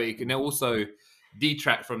I mean? So it can also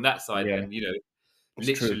detract from that side Yeah, and,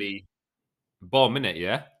 it's true. literally bomb in it,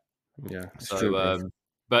 yeah? Yeah, it's So, true, bro.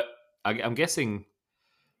 but I'm guessing,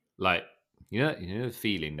 like, the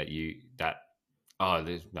feeling that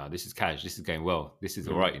this is cash, this is going well, this is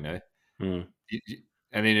all right, Mm.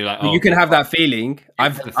 and then you're like, You can have that feeling.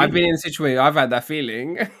 have I've the been feeling. in a situation. I've had that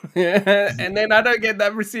feeling, and then I don't get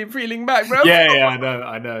that received feeling back, bro. Yeah,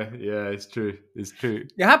 I know. Yeah, it's true.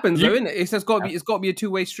 It happens You- though, isn't it? It's got to be a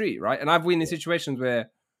two-way street, right? And I've been in situations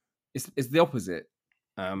where it's the opposite.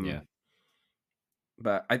 Yeah.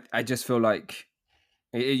 But I just feel like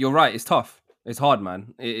you're right. It's tough. It's hard,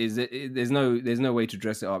 man. It is. There's no way to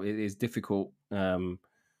dress it up. It is difficult.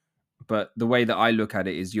 But the way that I look at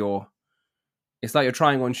it is it's like you're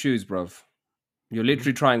trying on shoes, bruv. You're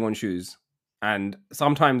literally trying on shoes, and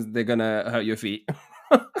sometimes they're gonna hurt your feet.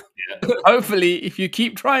 Hopefully, if you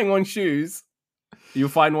keep trying on shoes, you'll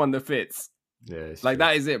find one that fits. Yeah, like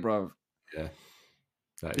that is it, bruv. Yeah,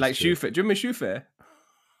 like true. Shoe fair. Do you remember shoe fair?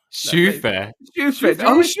 Shoe fair. Shoe fair.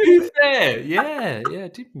 Oh, shoe fair. Yeah, I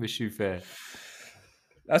do remember shoe fair.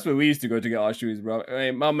 That's where we used to go to get our shoes, bro.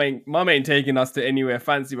 I mean, mum ain't taking us to anywhere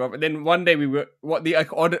fancy, bro. But then one day we were, the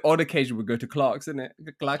odd occasion we go to Clark's, isn't it?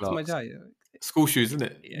 Clark's. School shoes, isn't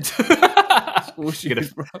it? Yeah. School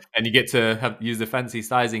shoes, bro. And you get to use the fancy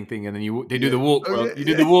sizing thing, and then they do the walk, bro. You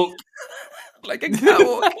do the walk like a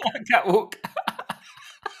catwalk. Catwalk.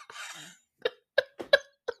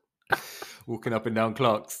 Walking up and down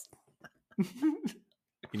Clark's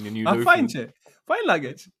in your new loafers. Fine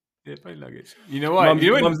luggage. Yeah, fine luggage. You know what?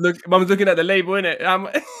 Mum's looking at the label, innit?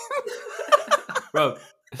 Bro,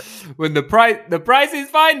 when the price is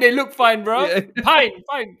fine, they look fine, bro. Yeah. Fine.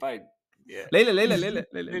 Yeah.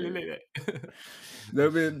 Layla.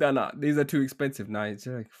 No, these are too expensive now. It's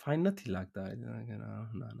like, find nothing like that. No.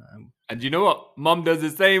 And you know what? Mum does the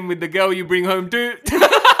same with the girl you bring home too.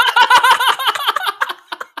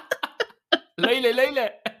 Layla.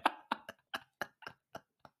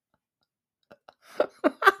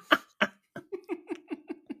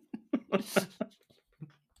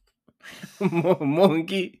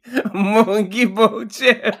 monkey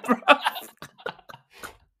bullshit, bro.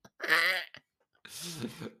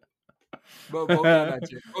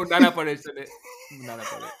 Nana pade.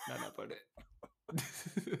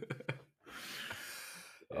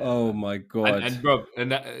 Oh my god! And bro,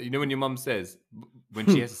 you know when your mum says, when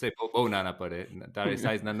she has to say nana pade, that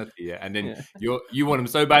size nana tiya, and then you want them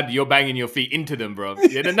so bad you're banging your feet into them, bro.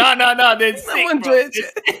 No, they're sick, bro.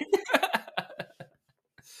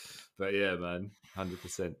 But yeah, man,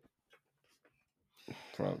 100%.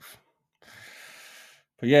 Bruv.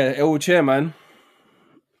 But yeah, it will chair, man.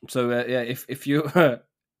 So yeah, if you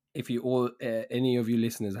if you all any of you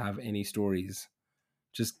listeners have any stories,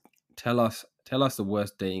 just tell us the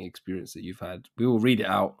worst dating experience that you've had. We will read it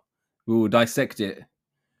out. We will dissect it,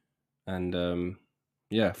 and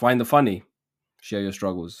yeah, find the funny. Share your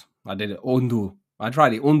struggles. I did it undo. I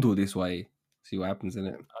tried it undo this way. See what happens in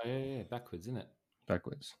it Oh yeah, backwards, isn't it?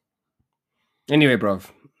 backwards. Anyway, bruv,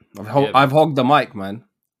 Yeah, I've man. hogged the mic, man.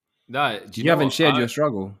 No, do you You know haven't what? shared your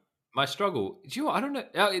struggle. My struggle. Do you know what? I don't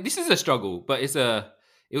know. This is a struggle, but it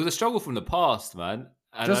was a struggle from the past, man.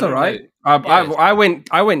 And I That's all don't know. right.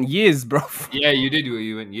 I went years, bro. Yeah, you did.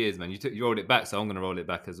 You went years, man. You rolled it back, so I'm gonna roll it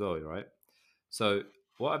back as well, right? So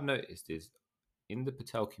what I've noticed is in the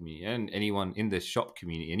Patel community and anyone in the shop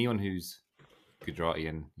community, anyone who's Gujarati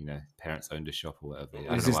and parents owned a shop or whatever. I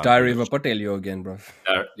don't Is know this why I'm bringing Diary up. of a Patelio again, bro?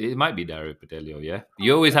 It might be Dario Padelio, yeah.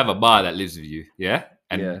 You always have a bar that lives with you, yeah.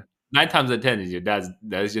 And Yeah, 9 times out of 10 is your dad's.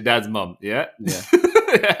 That's your dad's mum, yeah. yeah.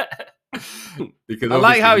 Because I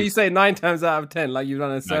like obviously how he's you say 9 times out of 10, like you've done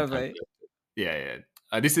a 9 times. survey. Yeah,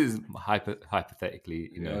 yeah. This is hypothetically,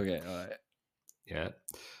 Okay, all right. yeah.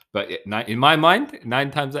 But in my mind,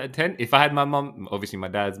 9 times out of 10, if I had my mum, obviously my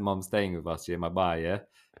dad's mum staying with us, yeah, my bar, yeah,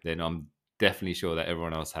 then I'm definitely sure that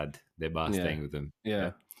everyone else had their bar Yeah, staying with them, yeah.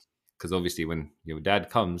 yeah, Because obviously, when your dad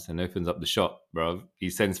comes and opens up the shop, bro, he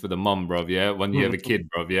sends for the mum, bro. Yeah, when you have a kid,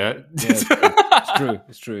 bro. Yeah, yeah. It's true. It's true.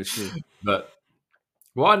 It's true. It's true. But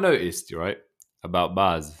what I noticed, right, about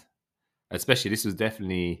bars, especially this was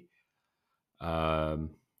definitely a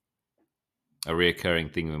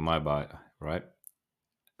reoccurring thing with my bar, right?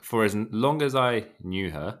 For as long as I knew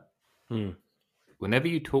her, Hmm. whenever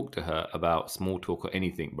you talk to her about small talk or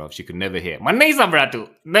anything, bro, she could never hear. Manisa bratu.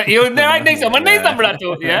 You're right next to Manisa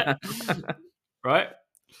bratu. Yeah, Yeah. right.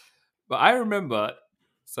 But I remember,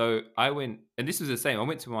 so I went, and this was the same. I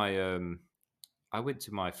went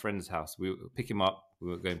to my friend's house. We pick him up. We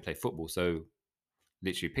were going to play football, so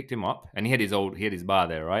literally picked him up, and he had his bar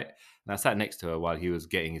there, right? And I sat next to her while he was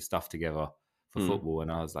getting his stuff together for Hmm. football,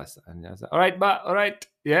 and I was like, all right, but all right,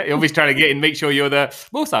 yeah. You're always trying to get in, make sure you're the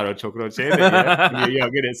Bolsaro chocolate, isn't it? Yeah, yeah,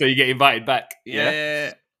 good. So you get invited back,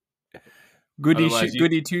 yeah. Yeah. Otherwise, you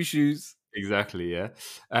Goody two shoes. exactly, yeah.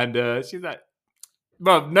 And she's like,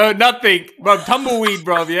 bro, no, nothing, bro, tumbleweed,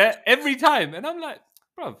 bro, yeah, every time. And I'm like,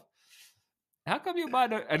 bro, how come your bar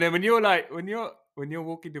don't? And then when you're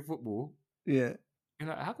walking to football, Yeah. you're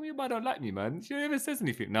like, how come your bar don't like me, man? She never says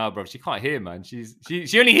anything. Nah, bro, she can't hear, man. She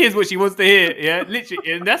only hears what she wants to hear, yeah,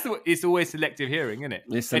 literally. And that's what it's always selective hearing, isn't it?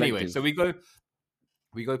 It's Anyway, selective. so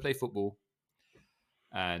we go play football,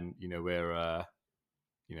 and we're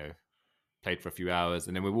played for a few hours,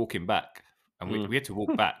 and then we're walking back, and we had to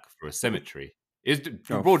walk back for a cemetery. It was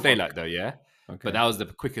Oh, broad fuck. daylight though, yeah. Okay. But that was the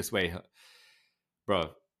quickest way, bro.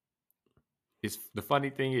 It's the funny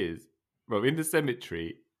thing is, bro, in the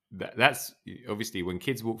cemetery, that's obviously when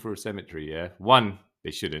kids walk through a cemetery, yeah. One,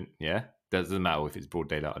 they shouldn't, yeah. Doesn't matter if it's broad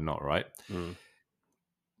daylight or not, right? Mm.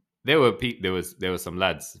 There were some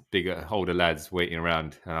lads, bigger, older lads waiting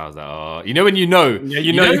around, and I was like, oh, when you know, Yeah,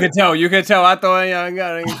 you can tell. You can tell. I thought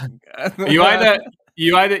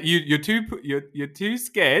you you're too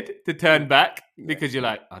scared to turn back because you're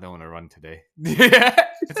like, I don't want to run today.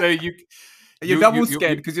 So you're double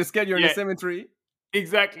scared because you're scared you're in yeah, a cemetery.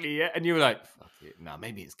 exactly, yeah. And you were like, fuck it, nah,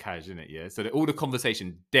 maybe it's cash, isn't it? Yeah. So all the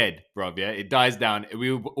conversation dead, bruv, yeah. It dies down.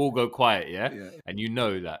 We all go quiet, yeah. Yeah. And you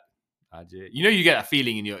know that, you get that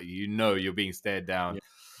feeling in you're being stared down.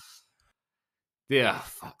 Yeah,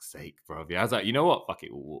 fuck's sake, bro. Yeah, I was like, you know what? Fuck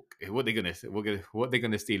it, we'll walk. What they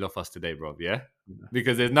gonna steal off us today, bro? Yeah,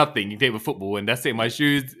 because there's nothing. You take with football, and that's it. My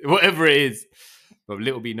shoes, whatever it is. But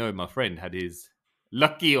little be known, my friend had his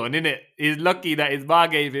lucky on, innit? He's lucky that his bar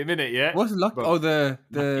gave him, innit? Yeah. What's lucky? Bro, Oh, the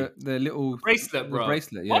lucky little bracelet, the bro.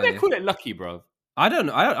 bracelet. Why Yeah, do they yeah. call it lucky, bro? I don't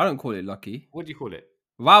know. I don't call it lucky. What do you call it?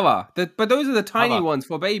 Wawa. But those are the tiny Baba. ones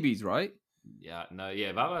for babies, right? Yeah, no,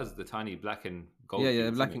 yeah. Baba's the tiny black and gold Yeah,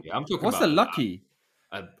 things, black innit? and. Yeah, I'm talking What's the about lucky?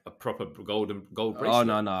 a proper gold Oh bracelet.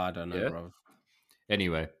 no, I don't know, Yeah. bro.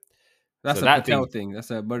 Anyway, That's so a that Patel thing. thing.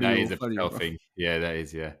 That's a That burial is a Patel thing. Yeah, that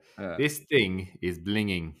is, yeah. This thing is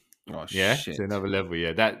blinging. Oh Yeah, shit. to another level.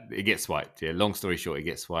 Yeah, that it gets swiped. Yeah, long story short, it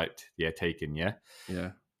gets swiped. Yeah, taken. Yeah.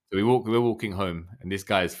 Yeah. So we're walking home, and this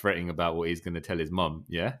guy is fretting about what he's going to tell his mum.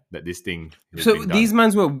 Yeah, that this thing has So been done.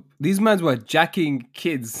 these mans were jacking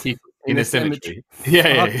kids in a cemetery.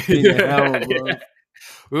 Fucking hell, bro. Yeah.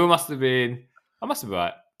 I must have been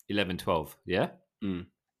about 11, 12. Yeah. Mm.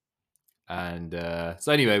 And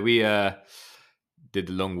so anyway, we did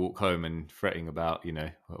the long walk home and fretting about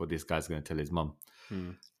what this guy's going to tell his mum.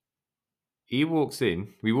 Mm. he walks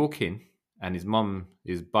in. We walk in, and his mum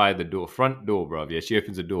is by the door, front door, bro. Yeah, she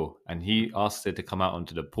opens the door, and he asks her to come out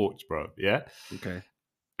onto the porch, bro. Yeah, Okay.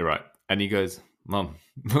 right. And he goes, "Mum,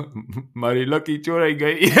 Mari lucky chora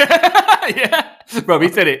gay." Yeah, bro. He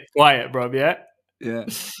said it quiet, bro. Yeah. Yeah.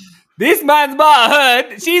 This man's bar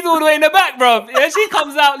heard. She's all the way in the back, bro. Yeah, she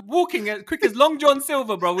comes out walking as quick as Long John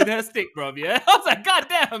Silver, bro, with her stick, bro. Yeah, I was like, God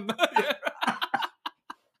damn.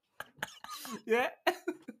 Yeah,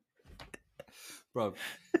 bro.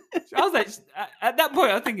 I was like, at that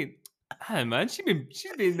point, I was thinking, hey man, she's been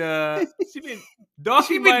darking my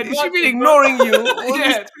She been advances, bro. ignoring you all this.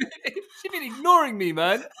 Yeah, she been ignoring me,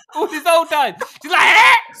 man, all this whole time. She's like,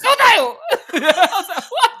 eh, so I was like,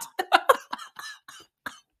 what?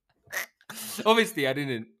 Obviously, I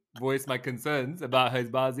didn't voice my concerns about her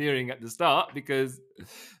bars hearing at the start because,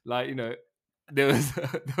 like, you know, there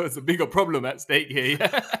was a bigger problem at stake here.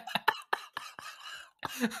 Yeah?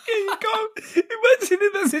 You can't imagine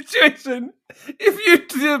in that situation.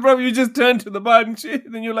 If you, bro, you just turn to the bar and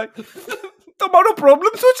shit, then you're like, "Tomorrow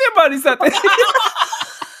problem, soche mari sate."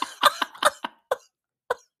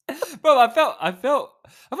 Bro, I felt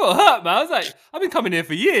hurt, man. I was like, I've been coming here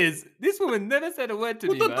for years. This woman never said a word to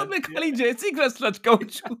me, man.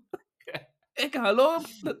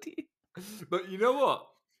 But you know what?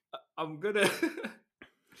 I'm gonna.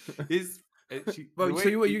 Bro, so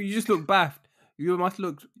you just look baffed. You must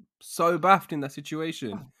look so baffed in that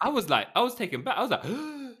situation. I was taken back. I was like,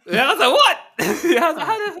 yeah, I was like, what? Yeah, I was like,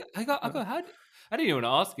 how I didn't even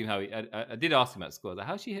ask him how he. I did ask him at school.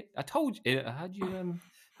 I was like, I told you.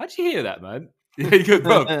 How'd you hear that, man? He goes,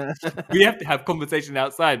 bro, we have to have conversation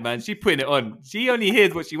outside, man. She putting it on. She only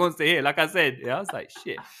hears what she wants to hear. Like I said, yeah, I was like,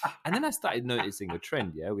 shit. And then I started noticing a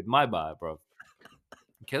trend, yeah, with my bar, bro.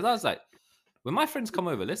 Because I was like, when my friends come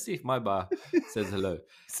over, let's see if my bar says hello.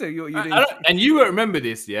 So and you won't remember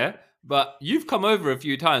this, yeah? But you've come over a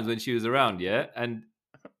few times when she was around, yeah? And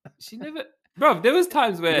she never... Bro, there was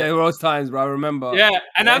times where... There was times, bro, I remember. Yeah,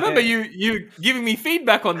 and I remember you giving me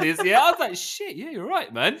feedback on this, yeah? I was like, shit, yeah, you're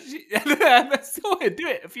right, man. I saw her do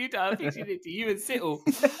it a few times. I think she did it to you and Sittle.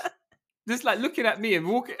 Just like looking at me and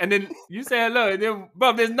walking, and then you say hello, and then,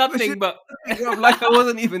 bro, there's nothing but... Bro, like I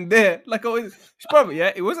wasn't even there. Like I was... Bro,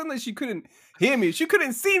 yeah, it wasn't that she couldn't hear me. She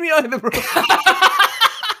couldn't see me either, bro.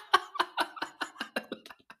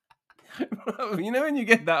 Bro, you know when you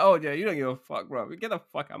get that old, yeah, you don't give a fuck, bro. Get the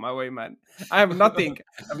fuck out of my way, man. I have nothing.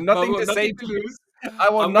 I have nothing to say to you. I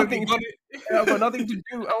want nothing. I want nothing to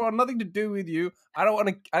do. I want nothing to do with you. I don't want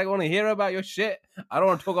to hear about your shit. I don't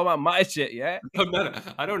want to talk about my shit. Yeah. No.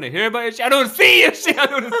 I don't want to hear about your shit. I don't want to see your shit. I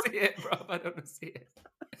don't want to see it, bro. I don't want to see it,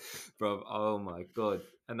 bro. Oh my god.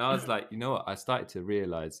 And I was like, you know what? I started to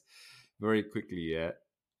realize very quickly, yeah,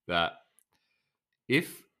 that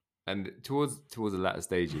towards the latter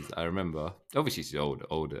stages, I remember, obviously she's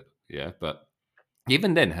older, yeah, but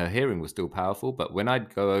even then her hearing was still powerful. But when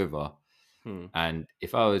I'd go over and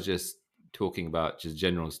if I was just talking about just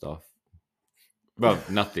general stuff, bro,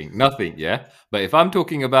 nothing, yeah. But if I'm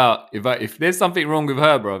talking about if there's something wrong with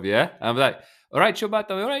her, bro, yeah, I'm like, all right,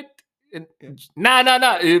 Shobata, all right. Nah,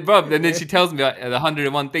 bro. And then she tells me like, the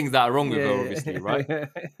 101 things that are wrong with her, obviously, right?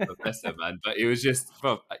 But bless her, man. But it was just,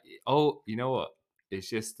 bro. Oh, you know what? It's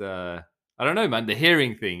just, I don't know, man. The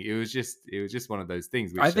hearing thing. It was just one of those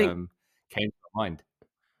things which came to my mind.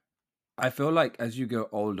 I feel like as you get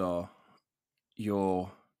older, you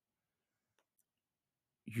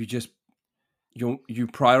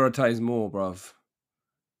prioritize more, bruv.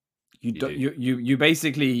 You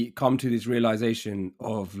basically come to this realization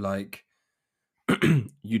of like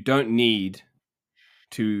you don't need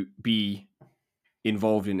to be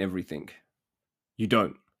involved in everything. You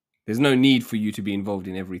don't. There's no need for you to be involved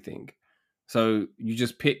in everything. So you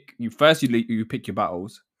just pick. You pick your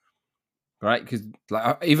battles, right? Because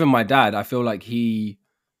like even my dad, I feel like he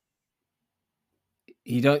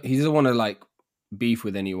doesn't want to like beef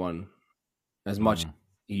with anyone as much as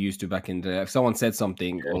he used to back in the day. If someone said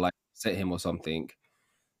something or like upset him or something,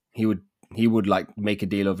 he would like make a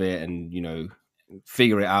deal of it and, you know,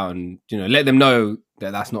 figure it out and, you know, let them know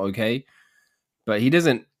that that's not okay. But he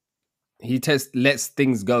doesn't. He lets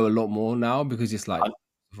things go a lot more now because it's like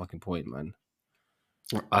fucking point, man.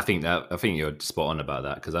 I think you're spot on about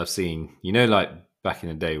that because I've seen, you know, like back in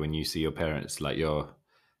the day when you see your parents, like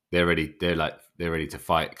they're ready to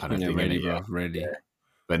fight kind of thing. Ready, bro, ready. Yeah.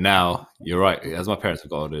 But now you're right. As my parents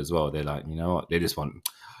have got older as well, they're like, you know what? They just want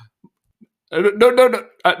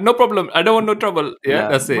no problem. I don't want no trouble. Yeah,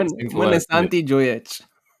 that's it.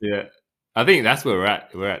 Yeah, I think that's where we're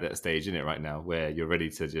at. We're at that stage, isn't it, right now, where you're ready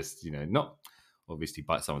to just, you know, not obviously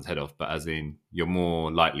bite someone's head off, but as in you're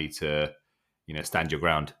more likely to, you know, stand your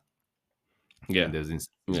ground. Yeah. in those instances,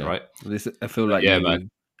 Yeah. right? This I feel But like yeah, man. you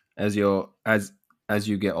as you're as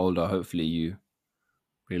you get older, hopefully you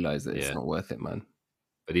realize that it's Yeah. not worth it, man.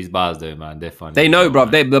 But these bars though, man, they're funny They as know, hell, bro.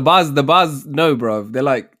 man. The bars know, bro. They're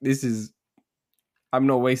like, this is I'm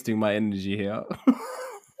not wasting my energy here.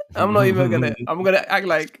 I'm gonna act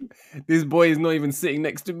like this boy is not even sitting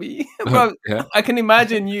next to me. Bro, Yeah. I can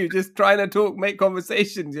imagine you just trying to talk, make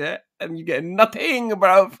conversations, yeah, and you get nothing,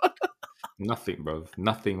 bro. Nothing, bro.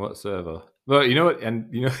 Nothing whatsoever. Well, you know what? And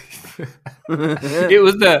you know, it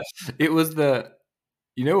was the, it was the,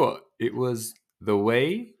 you know what? It was the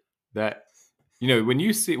way that, you know,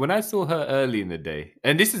 when I saw her early in the day,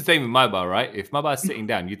 and this is the same with my bar, right? If my bar's sitting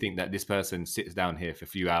down, you think that this person sits down here for a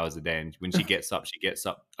few hours a day, and when she gets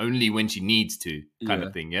up only when she needs to, kind Yeah.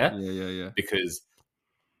 of thing, yeah? Yeah. Because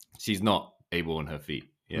she's not able on her feet,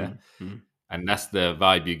 yeah? Mm, mm, And that's the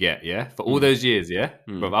vibe you get, yeah? For all mm, those years, yeah?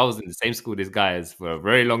 Bro, mm. I was in the same school this guy is for a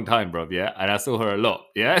very long time, bro, yeah? And I saw her a lot,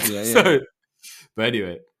 yeah? Yeah. So, but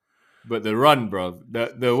anyway, but the run, bro, the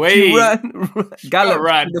She way ran, not galloped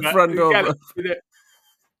ran, to the but front door, bro.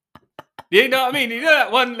 you know what I mean? You know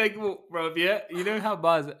that one leg walk, bro, yeah? You know how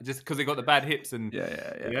bars, just because they got the bad hips and,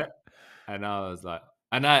 Yeah. yeah? And I was like,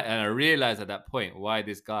 and I realized at that point why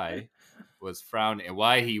this guy was frowning and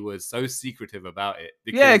why he was so secretive about it.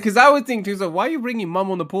 Yeah, Because, because I would think to myself, why are you bringing mum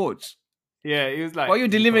on the porch? yeah, he was Why like, are you you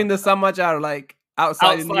can't, delivering the sandwich out like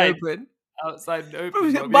outside in the outside. open? Outside and open,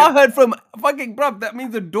 Bro, bro. but I heard from fucking bruv. That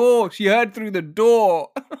means the door. She heard through the door.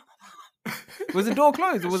 Was the door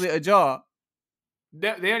closed or was it ajar? They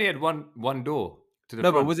only had one door to the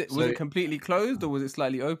No, but front, was so it completely closed or was it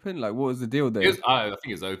slightly open? Like, what was the deal it there? was. I think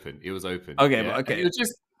it was open. It was open, Okay, but yeah. And okay, it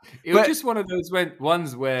was but just one of those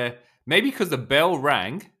ones where maybe because the bell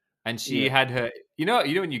rang and she yeah, had her. You know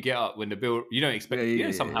when you get up when the bell, you don't expect. You know,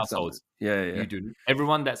 in some yeah, something. households Yeah. you do.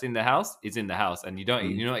 Everyone that's in the house is in the house, and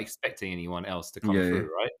Mm, you're not expecting anyone else to come yeah, through,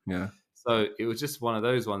 right? yeah. So it was just one of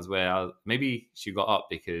those ones where maybe she got up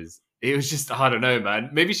because it was just I don't know,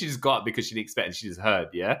 man. Maybe she just got up because she didn't expect and she just heard,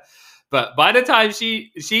 yeah. But by the time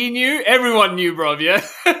she knew, everyone knew, bro. Yeah,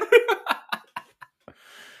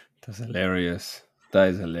 That's hilarious. That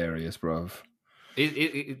is hilarious, bruv.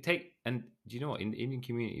 it take and do you know what in the Indian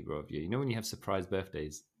community, bro? Yeah, you know when you have surprise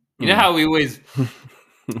birthdays. You know Mm. how we always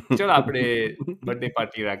chola apne birthday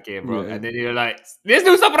party rake, bro, Yeah. and then you're like, let's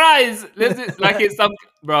do surprise, let's do like it's some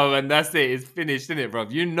bro, and that's it. It's finished, isn't it, bro?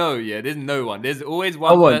 You know, yeah. There's no one. There's always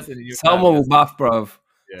one Someone, person in your family someone will that's buff, bruv.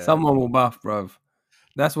 yeah. Someone will buff, bruv.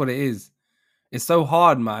 That's what it is. It's so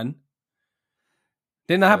hard, man.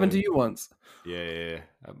 Didn't that happen So to you once? yeah.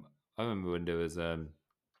 I remember when there was a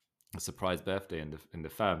surprise birthday in the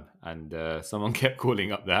fam, and someone kept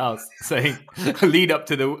calling up the house saying, "Lead up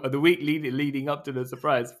to the week leading up to the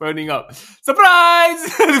surprise, phoning up, surprise!"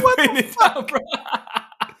 What Putting the it down, fuck?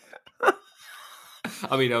 bro.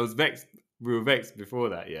 I mean, I was vexed. We were vexed before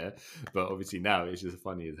that, yeah, but obviously now it's just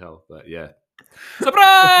funny as hell. But yeah,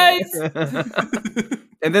 surprise!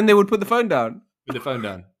 And then they would put the phone down. Put the phone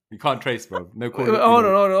down. You can't trace, bro. No Wait, call. wait, You hold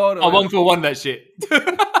know, on, hold on. oh, one for one. That shit.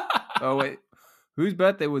 Oh wait, whose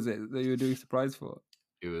birthday was it that you were doing surprise for?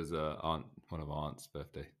 It was one of our aunt's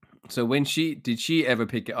birthday. So when did she ever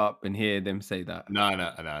pick it up and hear them say that? No.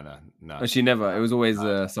 Or she never. It was always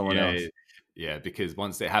someone Yeah, else. yeah. Because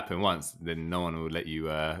once it happened once, then no one will let you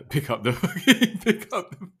pick up the pick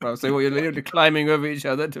up. Bro, so what, you're literally climbing over each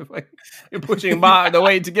other you're pushing bar the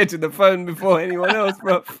way to get to the phone before anyone else,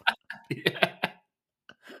 bro. Yeah.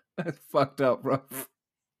 That's fucked up, bro.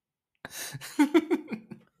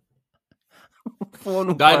 Phone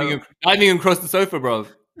will diving across the sofa, bro.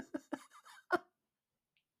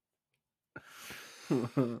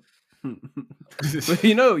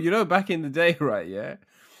 But back in the day, right? Yeah,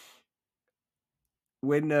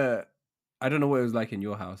 when I don't know what it was like in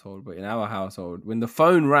your household, but in our household, when the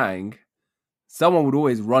phone rang, someone would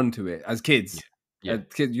always run to it. As kids, Yeah.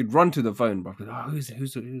 you'd run to the phone, bro. Oh, who's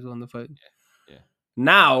on the phone? Yeah.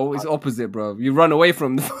 Now it's opposite, bro. You run away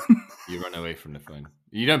from the phone. You run away from the phone.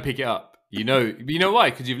 You don't pick it up. You know why?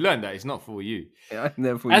 Because you've learned that it's not for you. Yeah,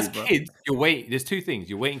 never for As you, bro. kids, you're waiting. There's two things.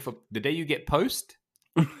 You're waiting for the day you get post.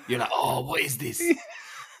 You're like, oh, what is this?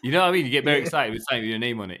 You know what I mean? You get very excited with something with your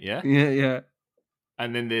name on it, yeah? Yeah.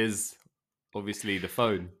 And then there's obviously the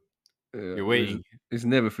phone. You're waiting. It's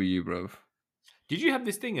never for you, bro. Did you have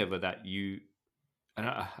this thing ever that you? And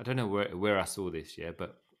I don't know where I saw this, yeah,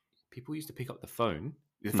 but people used to pick up the phone.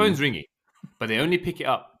 The phone's ringing, but they only pick it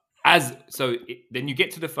up then you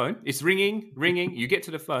get to the phone. It's ringing. You get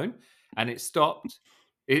to the phone, and it stopped.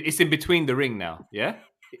 It's in between the ring now, yeah.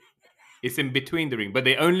 It's in between the ring, but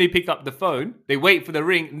they only pick up the phone. They wait for the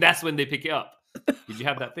ring, and that's when they pick it up. Did you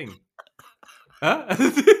have that thing? Huh?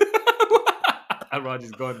 And Raj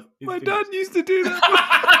is gone. He's My finished. dad used to do that.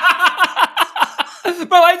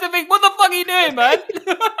 Bro, I used to think, what the fuck are you doing, man?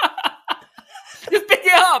 Just pick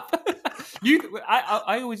it up.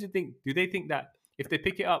 I always think, do they think that if they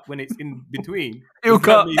pick it up when it's in between, It'll does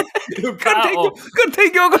that cut. mean it'll Go cut take or... it. Go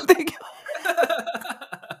take it. Go take it.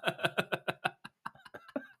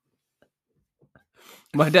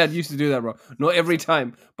 My dad used to do that, bro. Not every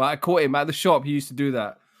time, but I caught him at the shop. He used to do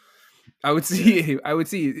that. I would see him. I would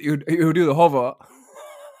see he would do the hover.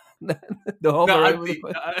 The hover over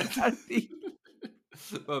the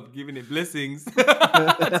Well, giving it blessings. So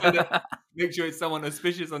that make sure it's someone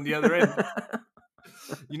auspicious on the other end.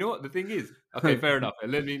 You know what the thing is? Okay, fair enough.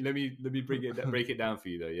 Let me break it down for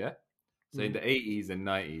you though. Yeah. So in the 80s and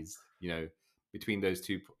 90s, you know, between those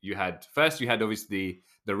two, you had obviously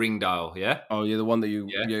the ring dial. Yeah. Oh, you're the one that you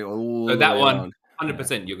all So the that way one, around.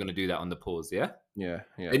 100%, you're going to do that on the pause. Yeah. Yeah.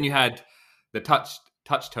 Then you had the touch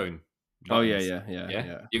tone. Oh buttons, yeah.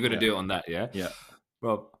 You're going to do it on that. Yeah. Yeah.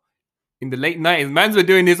 Bro, in the late 90s, mans were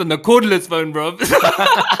doing this on the cordless phone, bro.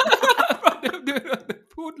 They were doing it on the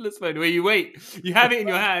cordless phone where you wait, you have it in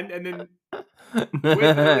your hand, and then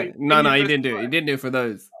No, he didn't do it. He didn't do it for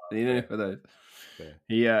those. He didn't do it for those.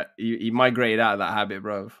 Fair. He migrated out of that habit,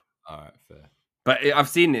 bro. All right, fair. But I've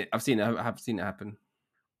seen it. I've seen it happen.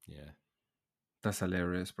 Yeah. That's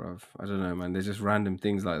hilarious, bro. I don't know, man. There's just random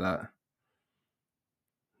things like that.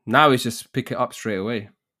 Now it's just pick it up straight away.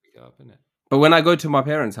 Pick it up, innit? But when I go to my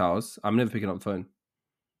parents' house, I'm never picking up the phone.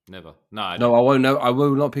 Never. No, I No, I won't. No, I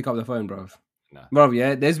will not pick up the phone, bro. No. Bro,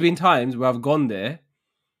 yeah. There's been times where I've gone there,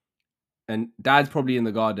 and Dad's probably in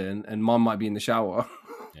the garden, and Mum might be in the shower.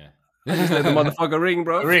 Yeah. Just let the motherfucker ring,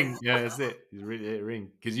 bro. Ring. Yeah, that's it. You really hit ring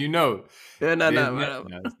because you know. Yeah, no,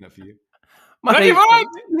 it's not for you. Right?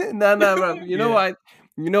 No, bro. You know what?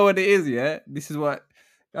 You know what it is, yeah. This is what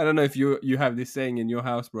I don't know if you have this saying in your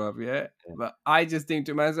house, bro. Yeah, but I just think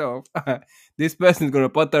to myself, this person's gonna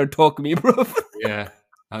butter talk me, bro. Yeah,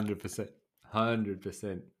 100%.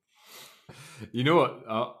 You know what?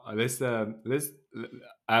 Let's.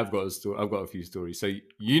 I've got a story. I've got a few stories. So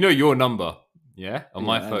you know your number, yeah, on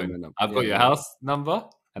my phone. I've got your house number,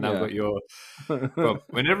 and I've got your. Bro,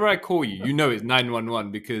 whenever I call you, you know it's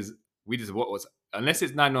 911 because we just what's unless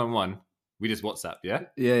it's 911, we just WhatsApp, yeah.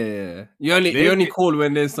 Yeah. You only call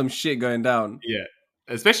when there's some shit going down. Yeah,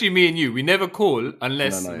 especially me and you. We never call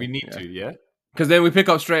unless we need to, yeah. Because then we pick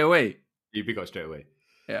up straight away. You pick up straight away.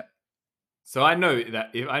 Yeah. So I know that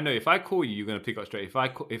if I call you, you're gonna pick up straight.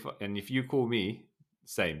 If you call me,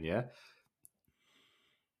 same, yeah.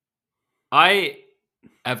 I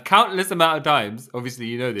have countless amount of times. Obviously,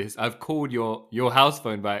 you know this. I've called your house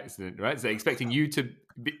phone by accident, right? So expecting you to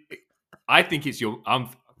be. I think it's your.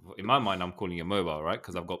 In my mind, I'm calling your mobile, right?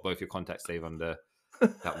 Because I've got both your contacts saved under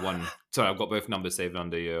that one. Sorry, I've got both numbers saved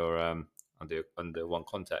under your under one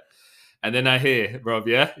contact. And then I hear, bro,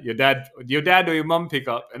 yeah, your dad or your mum pick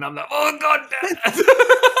up, and I'm like, oh god, Dad.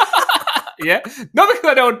 Yeah, not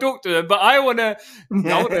because I don't talk to them, but I wanna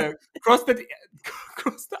cross the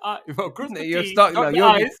eye. You're stuck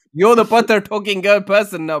now. You're the butter talking girl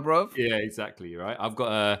person now, bro. Yeah, exactly. Right.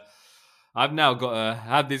 I've now got to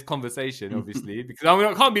have this conversation, obviously, because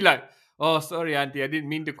I can't be like, oh, sorry, Auntie, I didn't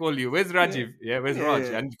mean to call you. Where's Rajiv? Yeah, where's Raj?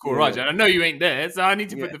 I need to call Raj. And I know you ain't there, so I need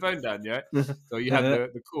to put the phone down, yeah? So you have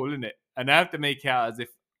the call, innit? And I have to make it out as if,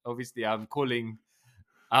 obviously, I'm calling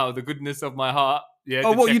out of the goodness of my heart. Yeah.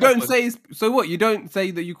 Oh, what you don't say is... So what? You don't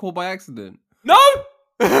say that you call by accident? No!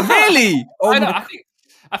 Really? Oh,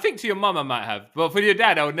 I think to your mum I might have, but for your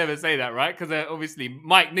dad I would never say that, right? Because obviously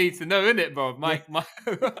Mike needs to know, innit, bro? Mike will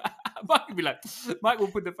be like, Mike will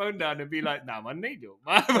put the phone down and be like, "Nah, man, need you."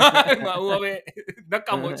 So that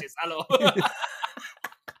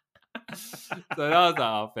was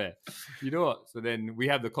like, fair. You know what? So then we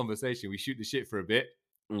have the conversation. We shoot the shit for a bit,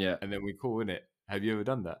 yeah, and then we call, innit? Have you ever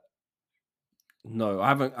done that? No, I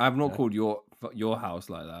haven't. I've not called your house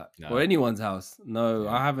like that or anyone's house. No,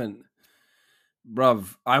 I haven't.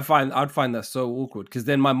 Bruv, I'd find that so awkward because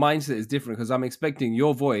then my mindset is different because I'm expecting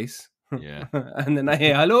your voice. Yeah. And then I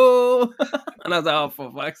hear hello. And I was like, oh, for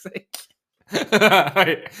fuck's sake.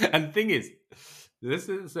 And the thing is, let's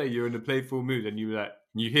say you're in a playful mood and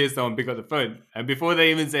you hear someone pick up the phone, and before they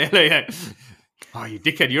even say hello, you're like, oh, you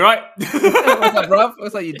dickhead, you right? What's up, bruv?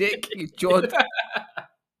 What's up, you dick? You jod.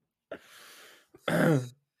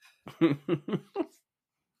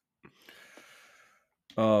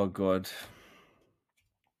 Oh God.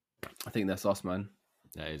 I think that's us, man.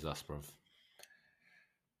 That is us, bro.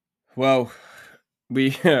 Well,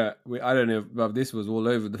 we I don't know, but this was all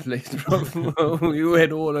over the place, bro. We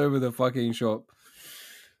went all over the fucking shop.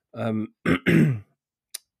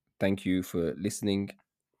 Thank you for listening.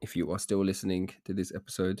 if you are still listening to this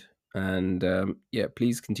episode. And yeah,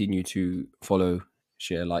 please continue to follow,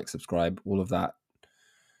 share, like, subscribe, all of that.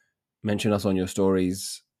 Mention us on your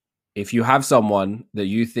stories. If you have someone that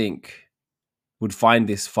you think would find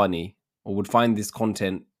this funny or would find this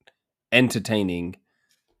content entertaining,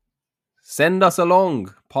 send us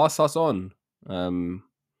along, pass us on.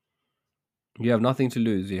 You have nothing to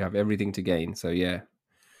lose, you have everything to gain. So yeah,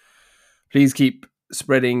 please keep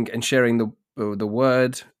spreading and sharing the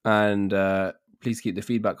word, and please keep the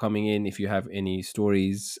feedback coming in. If you have any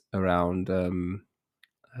stories around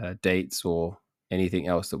dates or anything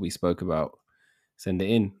else that we spoke about, send it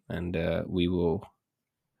in, and we will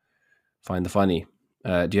find the funny.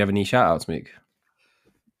 Do you have any shout outs, Mick?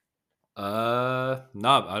 No,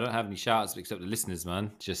 I don't have any shout outs except the listeners,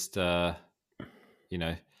 man. Just you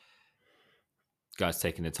know, guys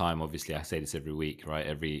taking the time. Obviously, I say this every week, right?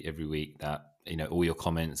 Every week that, you know, all your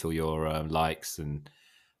comments, all your likes, and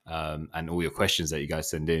all your questions that you guys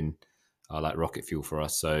send in are like rocket fuel for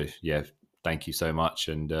us. So yeah, thank you so much.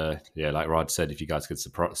 And yeah, like Rod said, if you guys could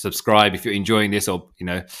subscribe if you're enjoying this, or, you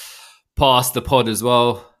know, pass the pod as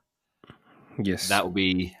well, Yes, that will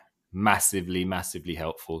be massively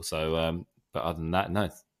helpful. So but other than that, no,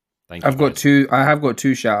 thank you I've got guys. two. I have got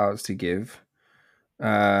two shout outs to give.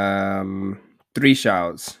 Three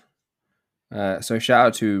shout outs. So shout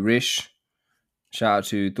out to Rish, shout out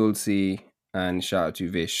to Tulsi, and shout out to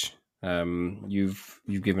Vish. You've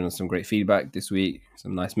given us some great feedback this week.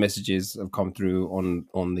 Some nice messages have come through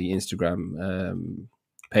on the Instagram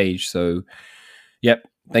page. So, yep,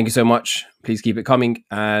 thank you so much. Please keep it coming,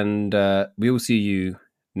 and we will see you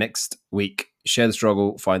next week. Share the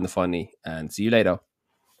struggle, find the funny, and see you later.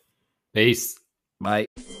 Peace. Bye.